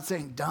simple, we're not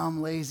saying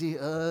dumb, lazy,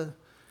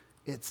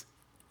 it's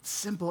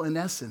simple in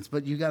essence,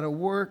 but you got to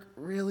work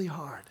really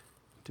hard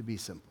to be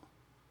simple.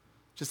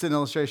 Just an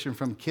illustration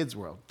from Kids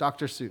World.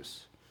 Dr.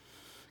 Seuss.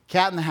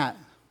 Cat in the Hat,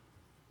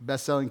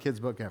 best-selling kids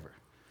book ever.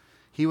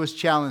 He was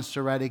challenged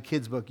to write a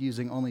kids book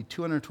using only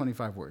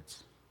 225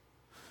 words.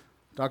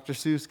 Dr.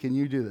 Seuss, can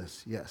you do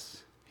this?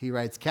 Yes. He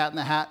writes Cat in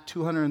the Hat,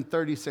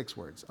 236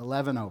 words,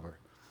 11 over.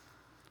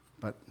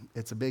 But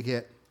it's a big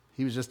hit.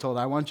 He was just told,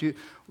 I want you to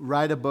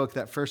write a book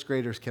that first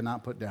graders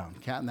cannot put down.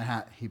 Cat in the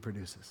Hat, he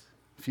produces.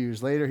 A few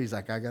years later, he's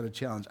like, I got a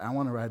challenge. I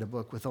want to write a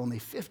book with only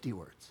 50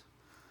 words.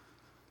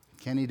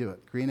 Can he do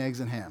it? Green Eggs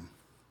and Ham.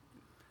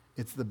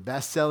 It's the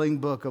best-selling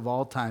book of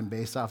all time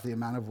based off the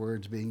amount of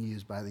words being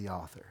used by the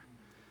author.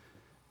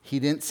 He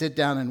didn't sit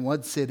down in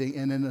one sitting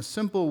and in a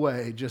simple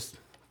way just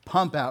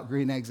pump out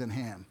Green Eggs and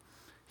Ham.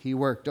 He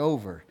worked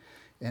over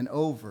and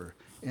over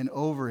and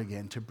over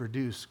again to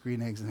produce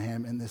Green Eggs and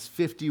Ham in this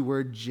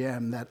 50-word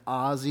gem that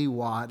Ozzy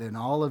Watt and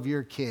all of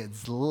your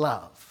kids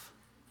love.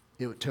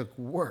 It took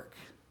work.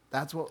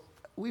 That's what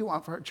we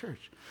want for our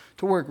church,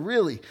 to work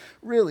really,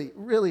 really,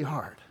 really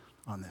hard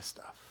on this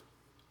stuff.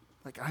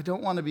 Like, I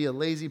don't want to be a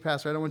lazy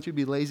pastor. I don't want you to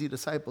be lazy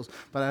disciples,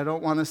 but I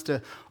don't want us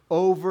to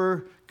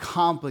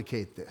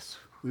overcomplicate this.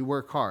 We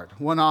work hard.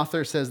 One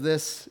author says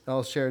this,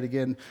 I'll share it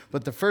again,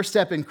 but the first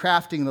step in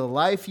crafting the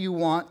life you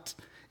want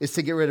is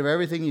to get rid of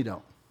everything you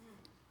don't.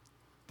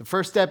 The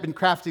first step in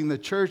crafting the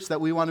church that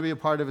we want to be a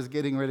part of is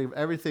getting rid of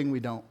everything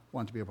we don't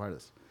want to be a part of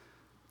this.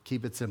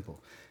 Keep it simple.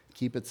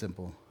 Keep it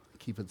simple.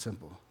 Keep it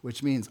simple.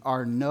 Which means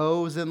our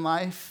no's in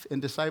life in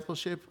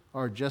discipleship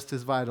are just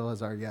as vital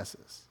as our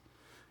yeses.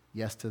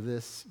 Yes to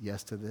this,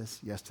 yes to this,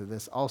 yes to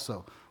this.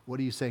 Also, what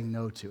are you saying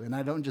no to? And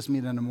I don't just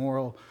mean in a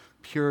moral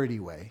purity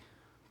way,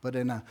 but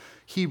in a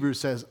Hebrew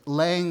says,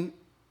 laying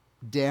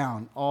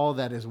down all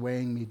that is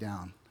weighing me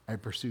down. I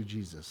pursue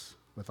Jesus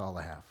with all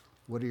I have.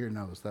 What are your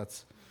no's?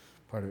 That's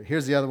part of it.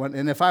 Here's the other one.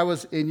 And if I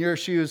was in your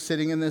shoes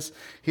sitting in this,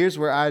 here's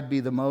where I'd be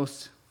the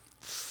most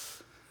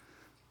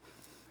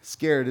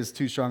scared is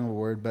too strong of a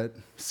word, but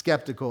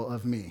skeptical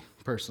of me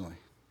personally.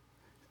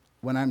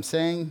 When I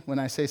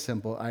say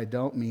simple, I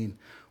don't mean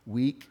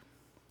weak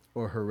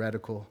or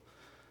heretical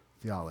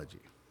theology.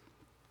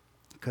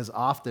 Because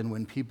often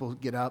when people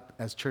get up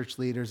as church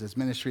leaders, as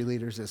ministry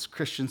leaders, as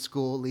Christian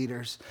school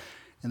leaders,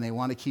 and they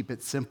want to keep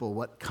it simple,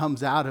 what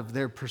comes out of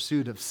their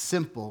pursuit of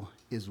simple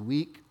is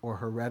weak or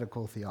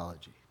heretical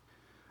theology.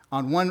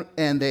 On one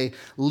end, they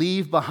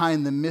leave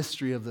behind the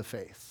mystery of the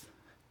faith.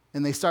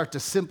 And they start to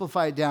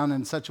simplify it down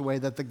in such a way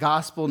that the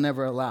gospel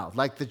never allowed.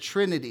 Like the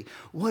Trinity.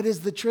 What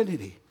is the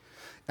Trinity?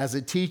 As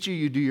a teacher,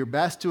 you do your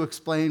best to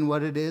explain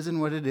what it is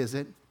and what it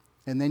isn't.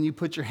 And then you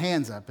put your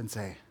hands up and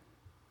say,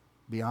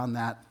 beyond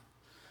that,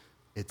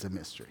 it's a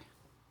mystery.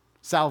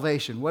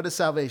 Salvation. What is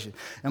salvation?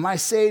 Am I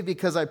saved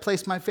because I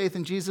placed my faith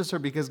in Jesus or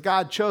because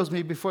God chose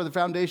me before the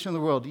foundation of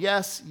the world?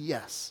 Yes,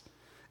 yes.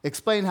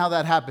 Explain how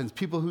that happens.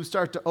 People who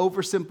start to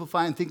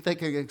oversimplify and think they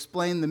can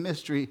explain the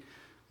mystery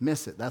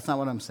miss it. That's not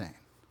what I'm saying.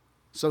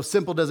 So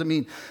simple doesn't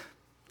mean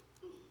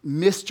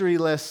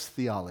mysteryless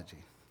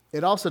theology.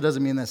 It also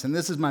doesn't mean this, and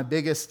this is my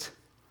biggest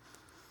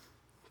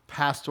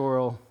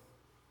pastoral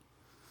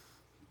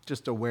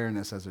just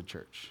awareness as a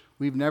church.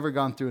 We've never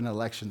gone through an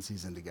election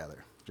season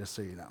together, just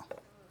so you know.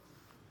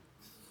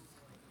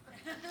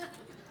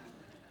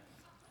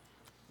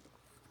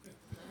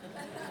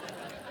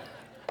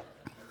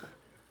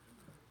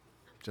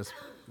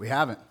 We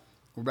haven't.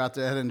 We're about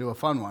to head into a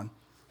fun one.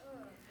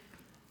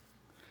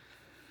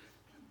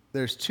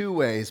 There's two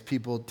ways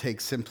people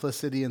take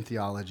simplicity in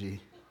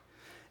theology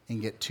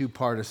and get too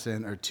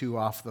partisan or too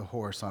off the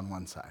horse on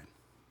one side.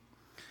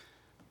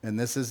 And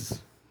this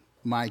is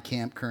my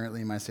camp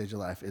currently in my stage of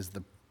life, is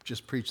the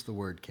just preach the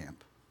word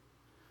camp.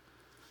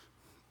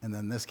 And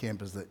then this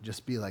camp is the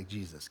just be like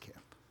Jesus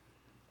camp.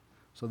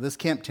 So this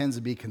camp tends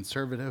to be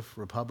conservative,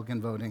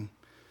 Republican voting.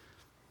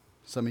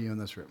 Some of you in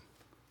this room.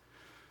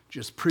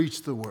 Just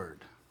preach the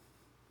word.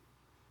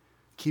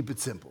 Keep it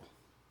simple.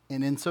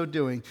 And in so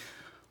doing,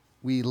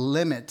 we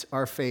limit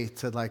our faith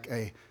to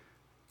like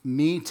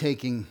me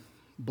taking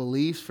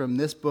beliefs from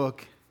this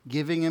book,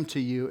 giving them to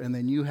you, and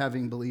then you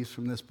having beliefs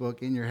from this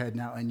book in your head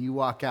now, and you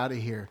walk out of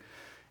here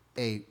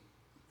a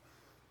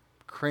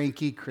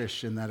cranky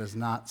Christian that is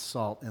not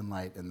salt and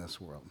light in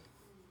this world.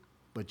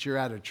 But you're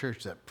at a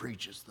church that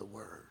preaches the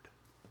word.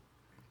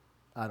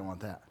 I don't want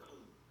that.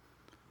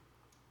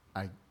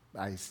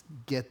 I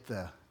get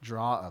the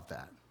draw of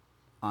that.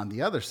 On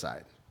the other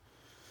side,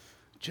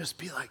 just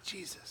be like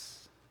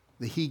Jesus.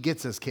 The He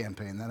Gets Us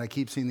campaign that I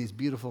keep seeing these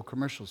beautiful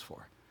commercials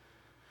for.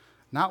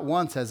 Not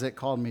once has it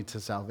called me to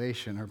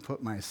salvation or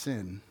put my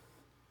sin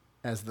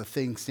as the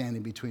thing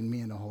standing between me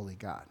and a holy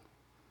God.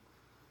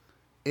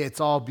 It's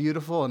all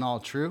beautiful and all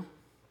true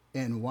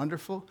and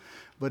wonderful.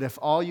 But if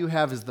all you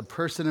have is the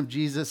person of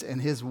Jesus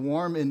and his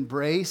warm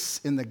embrace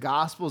in the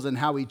Gospels and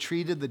how he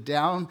treated the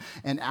down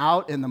and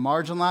out and the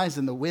marginalized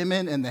and the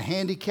women and the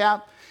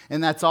handicapped,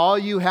 and that's all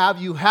you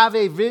have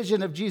a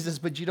vision of Jesus,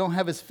 but you don't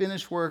have his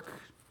finished work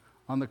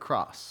on the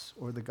cross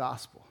or the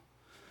gospel.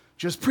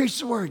 Just preach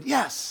the word,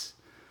 yes,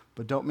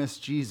 but don't miss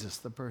Jesus,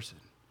 the person.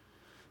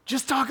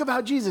 Just talk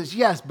about Jesus,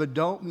 yes, but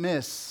don't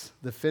miss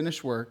the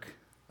finished work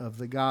of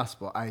the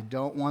gospel. I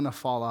don't want to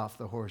fall off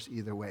the horse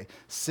either way.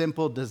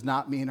 Simple does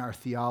not mean our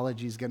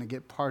theology is going to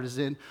get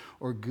partisan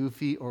or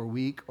goofy or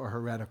weak or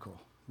heretical.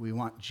 We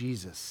want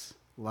Jesus,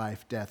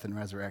 life, death, and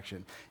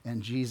resurrection,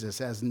 and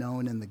Jesus as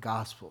known in the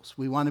Gospels.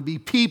 We want to be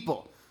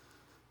people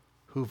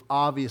who've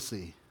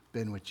obviously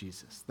been with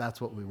Jesus.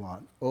 That's what we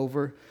want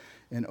over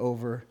and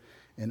over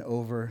and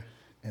over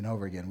and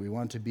over again. We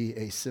want to be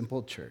a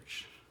simple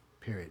church,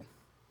 period.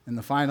 And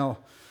the final,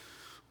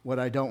 what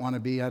I don't want to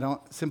be,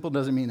 simple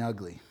doesn't mean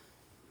ugly.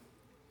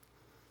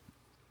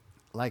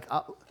 Like,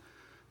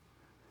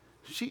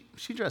 she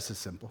dresses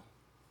simple.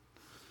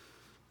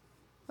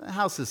 The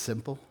house is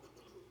simple.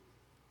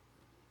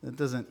 It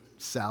doesn't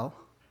sell.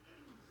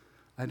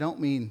 I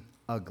don't mean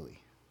ugly.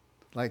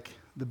 Like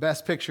the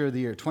best picture of the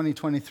year,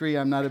 2023,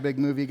 I'm not a big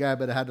movie guy,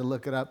 but I had to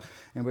look it up.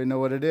 Anybody know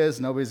what it is?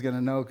 Nobody's going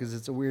to know because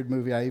it's a weird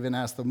movie. I even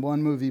asked the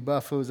one movie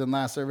buff who was in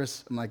last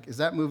service. I'm like, is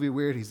that movie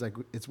weird? He's like,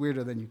 it's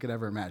weirder than you could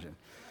ever imagine.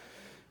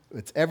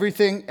 It's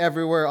Everything,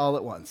 Everywhere, All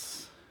at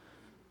Once.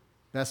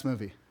 Best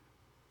movie.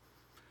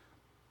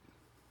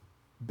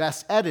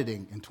 Best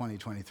editing in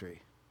 2023.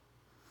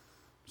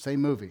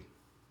 Same movie.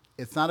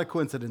 It's not a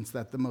coincidence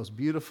that the most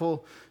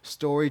beautiful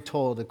story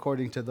told,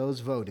 according to those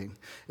voting,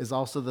 is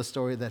also the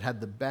story that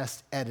had the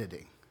best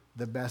editing,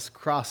 the best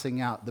crossing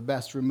out, the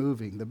best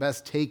removing, the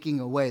best taking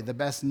away, the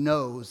best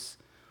no's.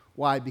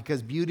 Why?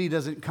 Because beauty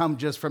doesn't come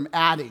just from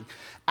adding.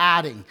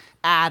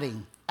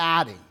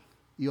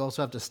 You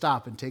also have to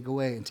stop and take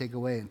away and take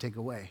away and take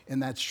away.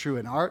 And that's true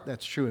in art,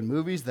 that's true in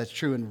movies, that's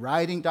true in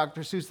writing,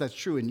 Dr. Seuss, that's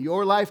true in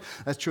your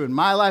life, that's true in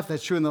my life,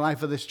 that's true in the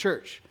life of this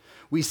church.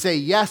 We say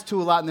yes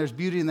to a lot, and there's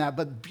beauty in that,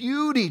 but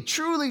beauty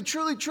truly,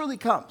 truly, truly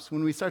comes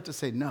when we start to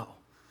say no.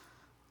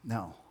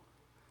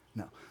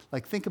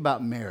 Like, think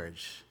about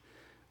marriage.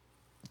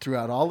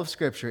 Throughout all of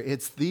Scripture,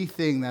 it's the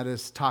thing that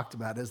is talked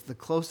about as the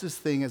closest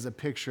thing as a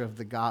picture of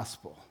the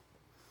gospel.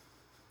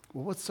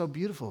 Well, what's so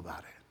beautiful about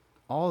it?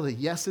 All the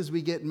yeses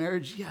we get in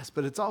marriage, yes,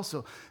 but it's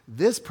also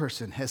this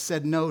person has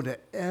said no to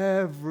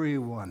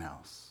everyone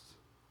else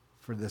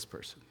for this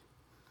person.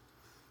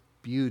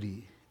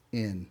 Beauty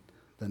in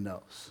the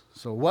no's.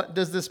 So what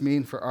does this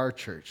mean for our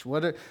church?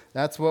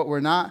 That's what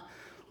we're not.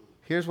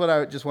 Here's what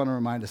I just want to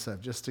remind us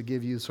of, just to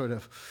give you sort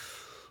of,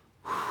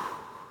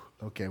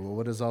 okay, well,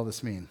 what does all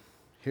this mean?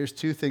 Here's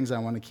two things I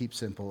want to keep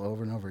simple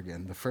over and over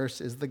again. The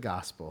first is the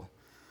gospel,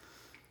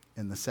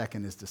 and the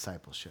second is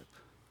discipleship.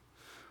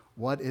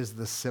 What is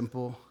the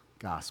simple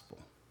gospel?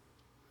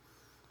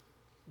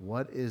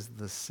 What is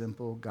the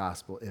simple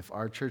gospel? If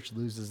our church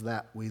loses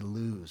that, we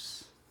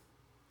lose.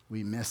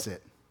 We miss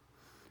it.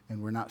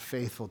 And we're not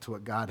faithful to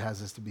what God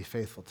has us to be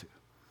faithful to.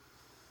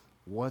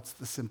 What's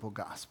the simple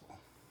gospel?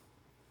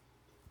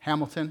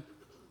 Hamilton,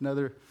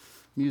 another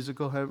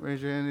musical.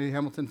 Raise your hand, any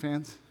Hamilton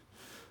fans?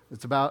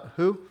 It's about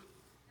who?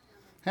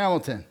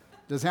 Hamilton.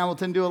 Does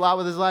Hamilton do a lot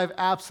with his life?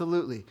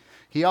 Absolutely.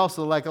 He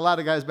also, like a lot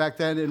of guys back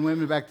then and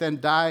women back then,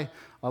 die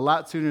a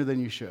lot sooner than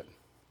you should.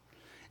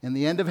 And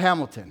the end of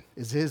Hamilton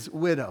is his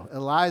widow,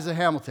 Eliza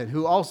Hamilton,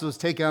 who also is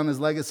taking on his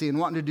legacy and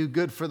wanting to do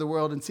good for the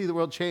world and see the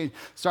world change,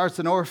 starts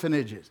in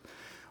orphanages.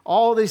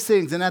 All these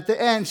things. And at the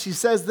end, she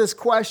says this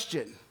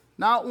question,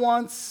 not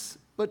once,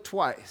 but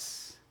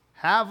twice.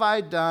 Have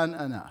I done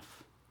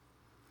enough?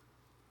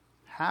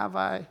 Have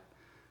I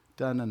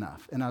done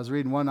enough? And I was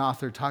reading one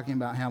author talking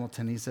about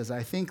Hamilton. He says,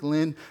 I think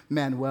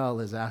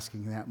Lin-Manuel is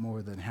asking that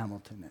more than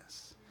Hamilton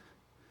is.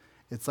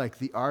 It's like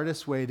the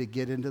artist's way to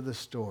get into the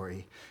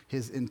story,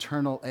 his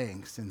internal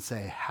angst, and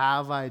say,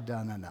 have I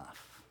done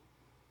enough?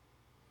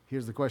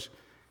 Here's the question.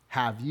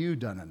 Have you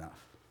done enough?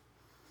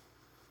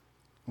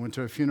 I went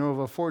to a funeral of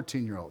a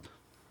 14-year-old.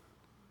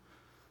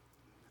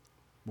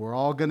 We're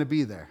all going to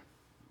be there.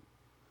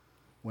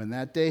 When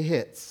that day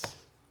hits,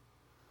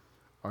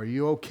 are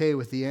you okay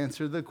with the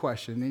answer to the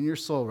question in your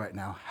soul right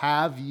now?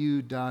 Have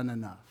you done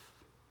enough?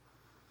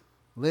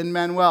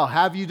 Lin-Manuel,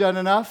 have you done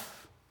enough?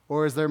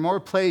 Or is there more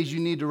plays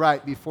you need to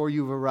write before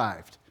you've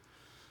arrived?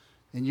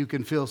 And you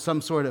can feel some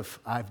sort of,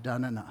 I've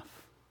done enough.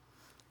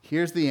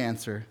 Here's the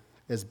answer,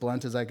 as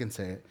blunt as I can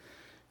say it.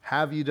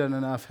 Have you done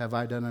enough? Have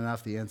I done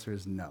enough? The answer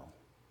is no.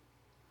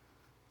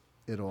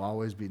 It'll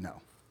always be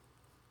no.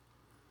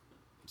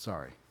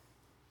 Sorry.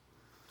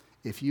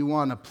 If you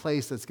want a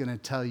place that's going to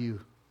tell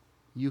you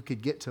you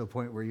could get to a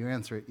point where you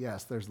answer it,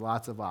 yes, there's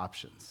lots of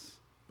options,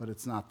 but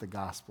it's not the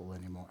gospel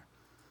anymore.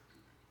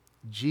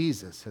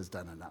 Jesus has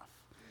done enough.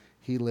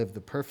 He lived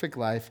the perfect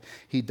life.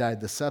 He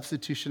died the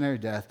substitutionary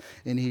death,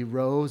 and he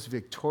rose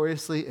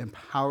victoriously and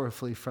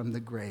powerfully from the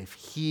grave.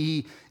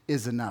 He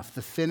is enough.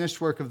 The finished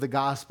work of the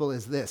gospel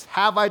is this.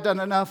 Have I done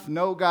enough?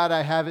 No, God,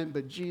 I haven't,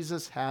 but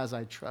Jesus has.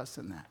 I trust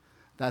in that.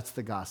 That's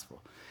the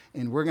gospel.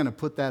 And we're going to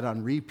put that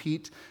on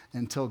repeat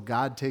until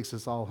God takes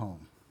us all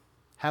home.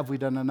 Have we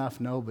done enough?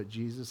 No, but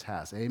Jesus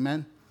has.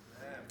 Amen?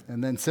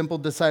 And then simple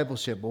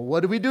discipleship. Well,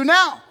 what do we do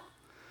now?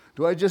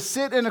 Do I just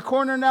sit in a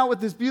corner now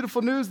with this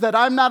beautiful news that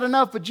I'm not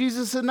enough, but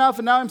Jesus is enough,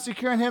 and now I'm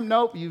secure in him?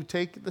 Nope, you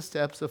take the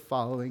steps of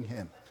following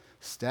him.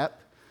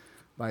 Step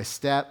by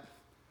step,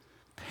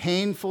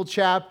 painful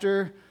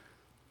chapter,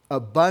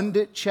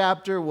 abundant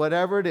chapter,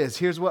 whatever it is.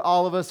 Here's what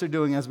all of us are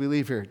doing as we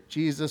leave here.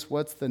 Jesus,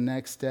 what's the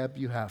next step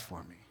you have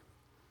for me?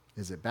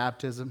 Is it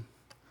baptism?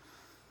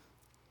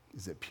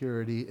 Is it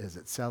purity? Is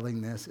it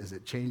selling this? Is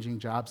it changing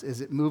jobs?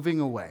 Is it moving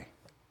away?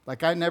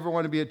 Like, I never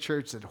want to be a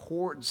church that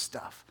hoards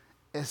stuff,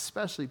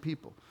 especially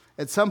people.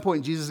 At some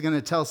point, Jesus is going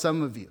to tell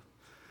some of you,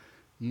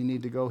 you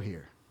need to go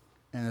here.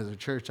 And as a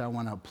church, I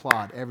want to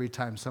applaud every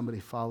time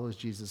somebody follows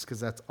Jesus, because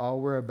that's all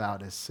we're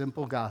about is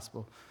simple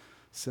gospel,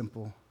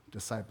 simple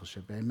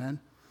discipleship. Amen?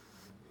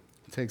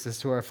 It takes us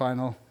to our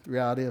final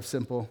reality of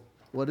simple.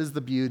 What is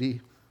the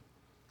beauty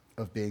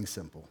of being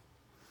simple?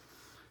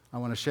 I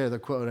want to share the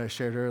quote I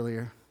shared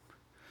earlier.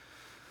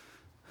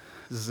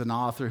 This is an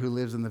author who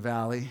lives in the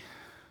valley,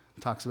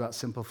 talks about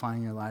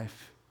simplifying your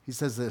life. He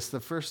says this: the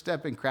first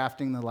step in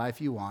crafting the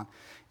life you want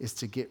is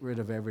to get rid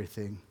of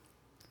everything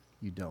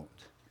you don't.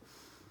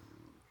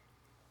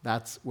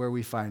 That's where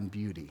we find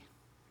beauty.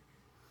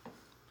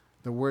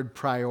 The word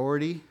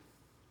priority,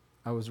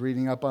 I was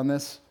reading up on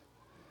this,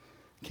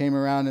 came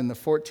around in the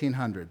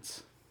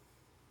 1400s.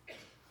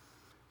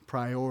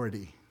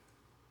 Priority.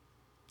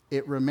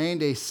 It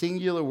remained a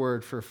singular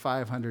word for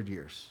 500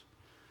 years.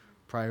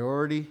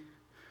 Priority,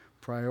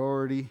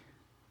 priority,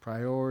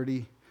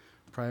 priority,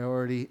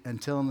 priority,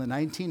 until in the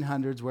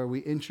 1900s, where we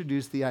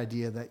introduced the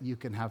idea that you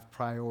can have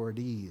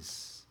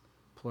priorities,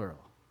 plural.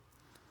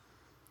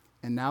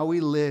 And now we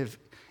live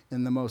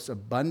in the most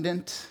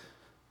abundant,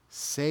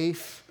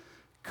 safe,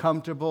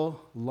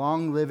 comfortable,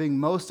 long-living.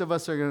 Most of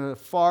us are going to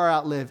far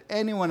outlive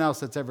anyone else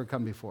that's ever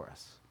come before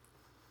us.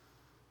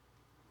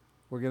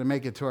 We're going to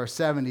make it to our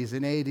 70s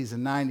and 80s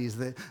and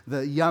 90s.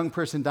 The young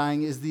person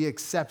dying is the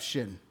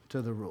exception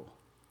to the rule.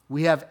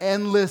 We have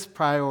endless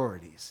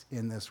priorities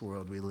in this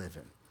world we live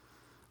in.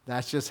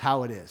 That's just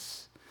how it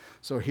is.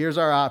 So here's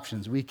our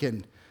options. We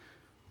can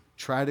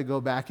try to go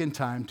back in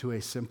time to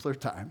a simpler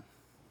time.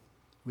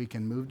 We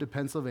can move to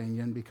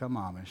Pennsylvania and become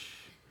Amish.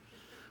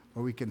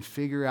 Or we can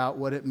figure out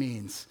what it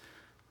means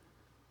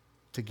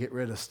to get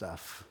rid of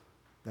stuff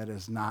that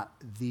is not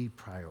the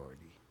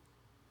priority.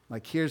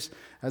 Like, here's,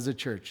 as a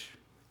church,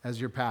 as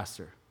your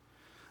pastor,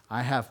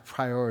 I have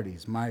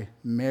priorities. My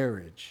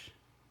marriage,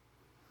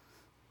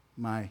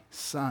 my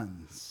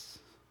sons,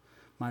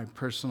 my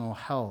personal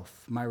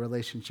health, my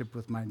relationship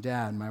with my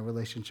dad, my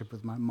relationship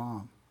with my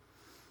mom,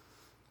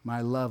 my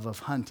love of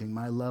hunting,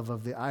 my love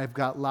of I've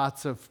got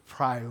lots of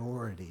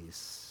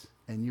priorities,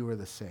 and you are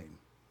the same.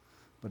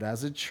 But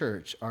as a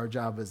church, our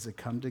job is to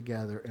come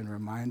together and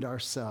remind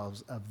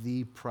ourselves of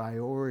the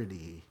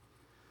priority,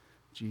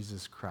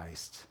 Jesus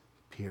Christ,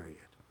 period.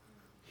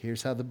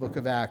 Here's how the book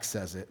of Acts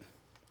says it.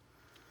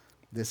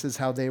 This is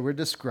how they were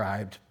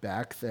described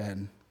back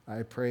then.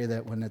 I pray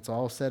that when it's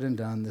all said and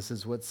done, this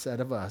is what's said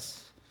of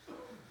us.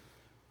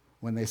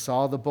 When they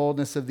saw the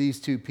boldness of these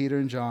two, Peter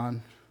and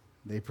John,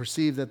 they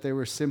perceived that they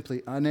were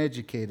simply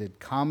uneducated,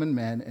 common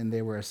men, and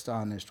they were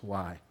astonished.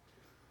 Why?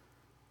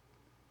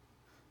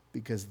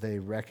 Because they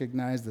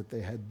recognized that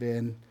they had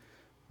been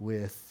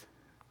with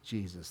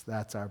Jesus.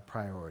 That's our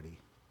priority,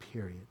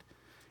 period.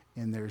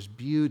 And there's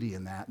beauty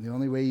in that. And the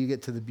only way you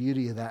get to the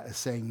beauty of that is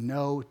saying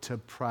no to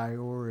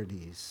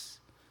priorities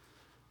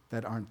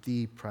that aren't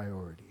the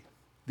priority.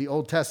 The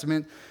Old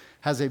Testament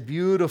has a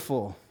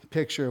beautiful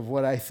picture of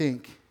what I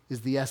think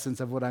is the essence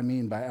of what I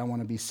mean by I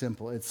want to be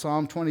simple. It's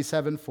Psalm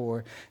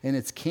 27:4, and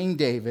it's King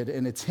David,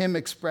 and it's him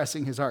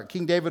expressing his heart.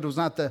 King David was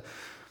not the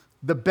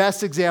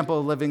best example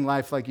of living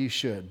life like you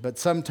should, but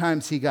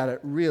sometimes he got it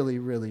really,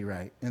 really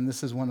right. And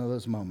this is one of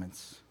those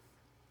moments.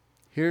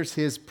 Here's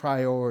his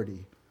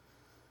priority.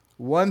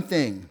 One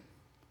thing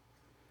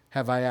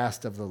have I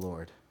asked of the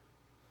Lord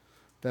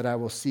that I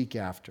will seek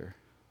after.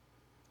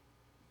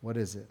 What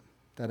is it?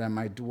 That I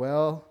might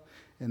dwell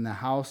in the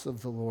house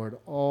of the Lord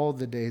all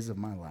the days of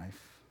my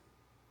life,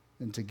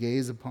 and to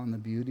gaze upon the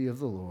beauty of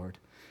the Lord,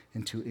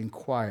 and to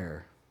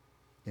inquire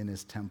in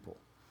his temple.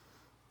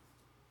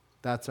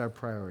 That's our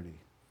priority.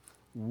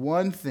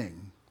 One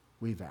thing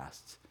we've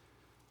asked: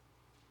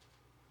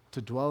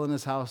 to dwell in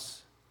his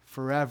house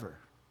forever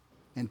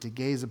and to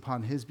gaze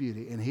upon his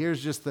beauty. And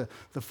here's just the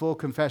full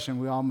confession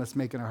we all must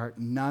make in our heart.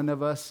 None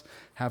of us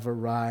have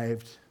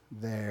arrived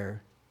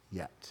there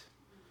yet.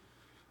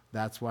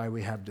 That's why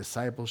we have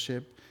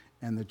discipleship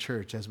and the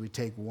church, as we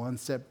take one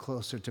step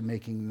closer to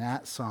making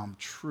that psalm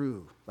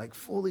true, like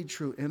fully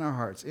true in our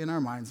hearts, in our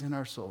minds, in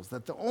our souls,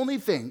 that the only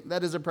thing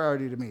that is a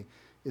priority to me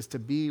is to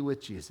be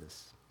with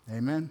Jesus.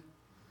 Amen?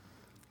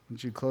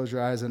 Would you close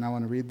your eyes, and I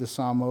want to read the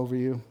psalm over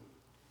you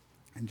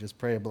and just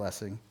pray a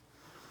blessing.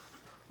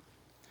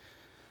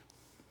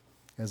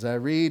 As I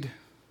read,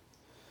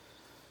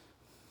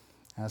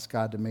 ask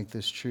God to make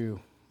this true,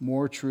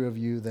 more true of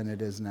you than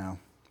it is now.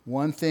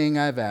 One thing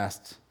I've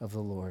asked of the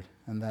Lord,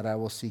 and that I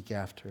will seek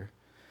after,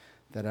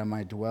 that I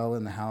might dwell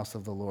in the house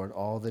of the Lord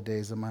all the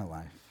days of my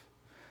life,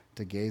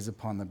 to gaze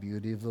upon the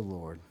beauty of the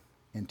Lord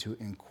and to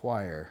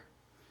inquire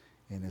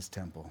in his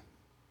temple.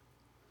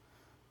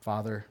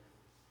 Father,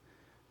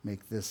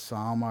 make this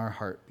psalm our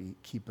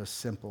heartbeat. Keep us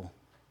simple.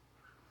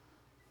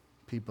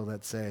 People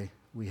that say,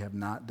 we have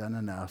not done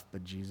enough,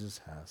 but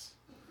Jesus has.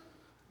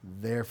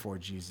 Therefore,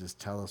 Jesus,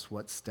 tell us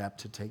what step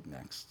to take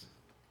next.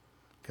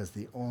 Because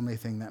the only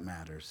thing that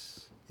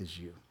matters is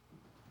you.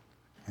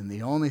 And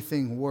the only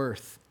thing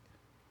worth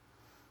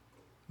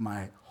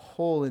my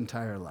whole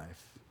entire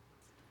life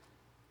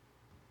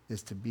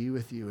is to be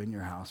with you in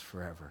your house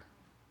forever.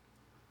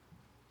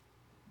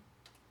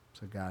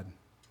 So God,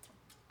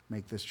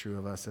 make this true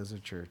of us as a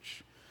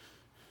church,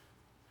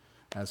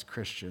 as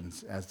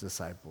Christians, as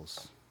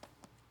disciples.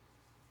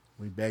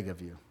 We beg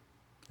of you.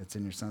 It's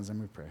in your Son's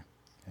name we pray.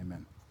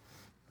 Amen.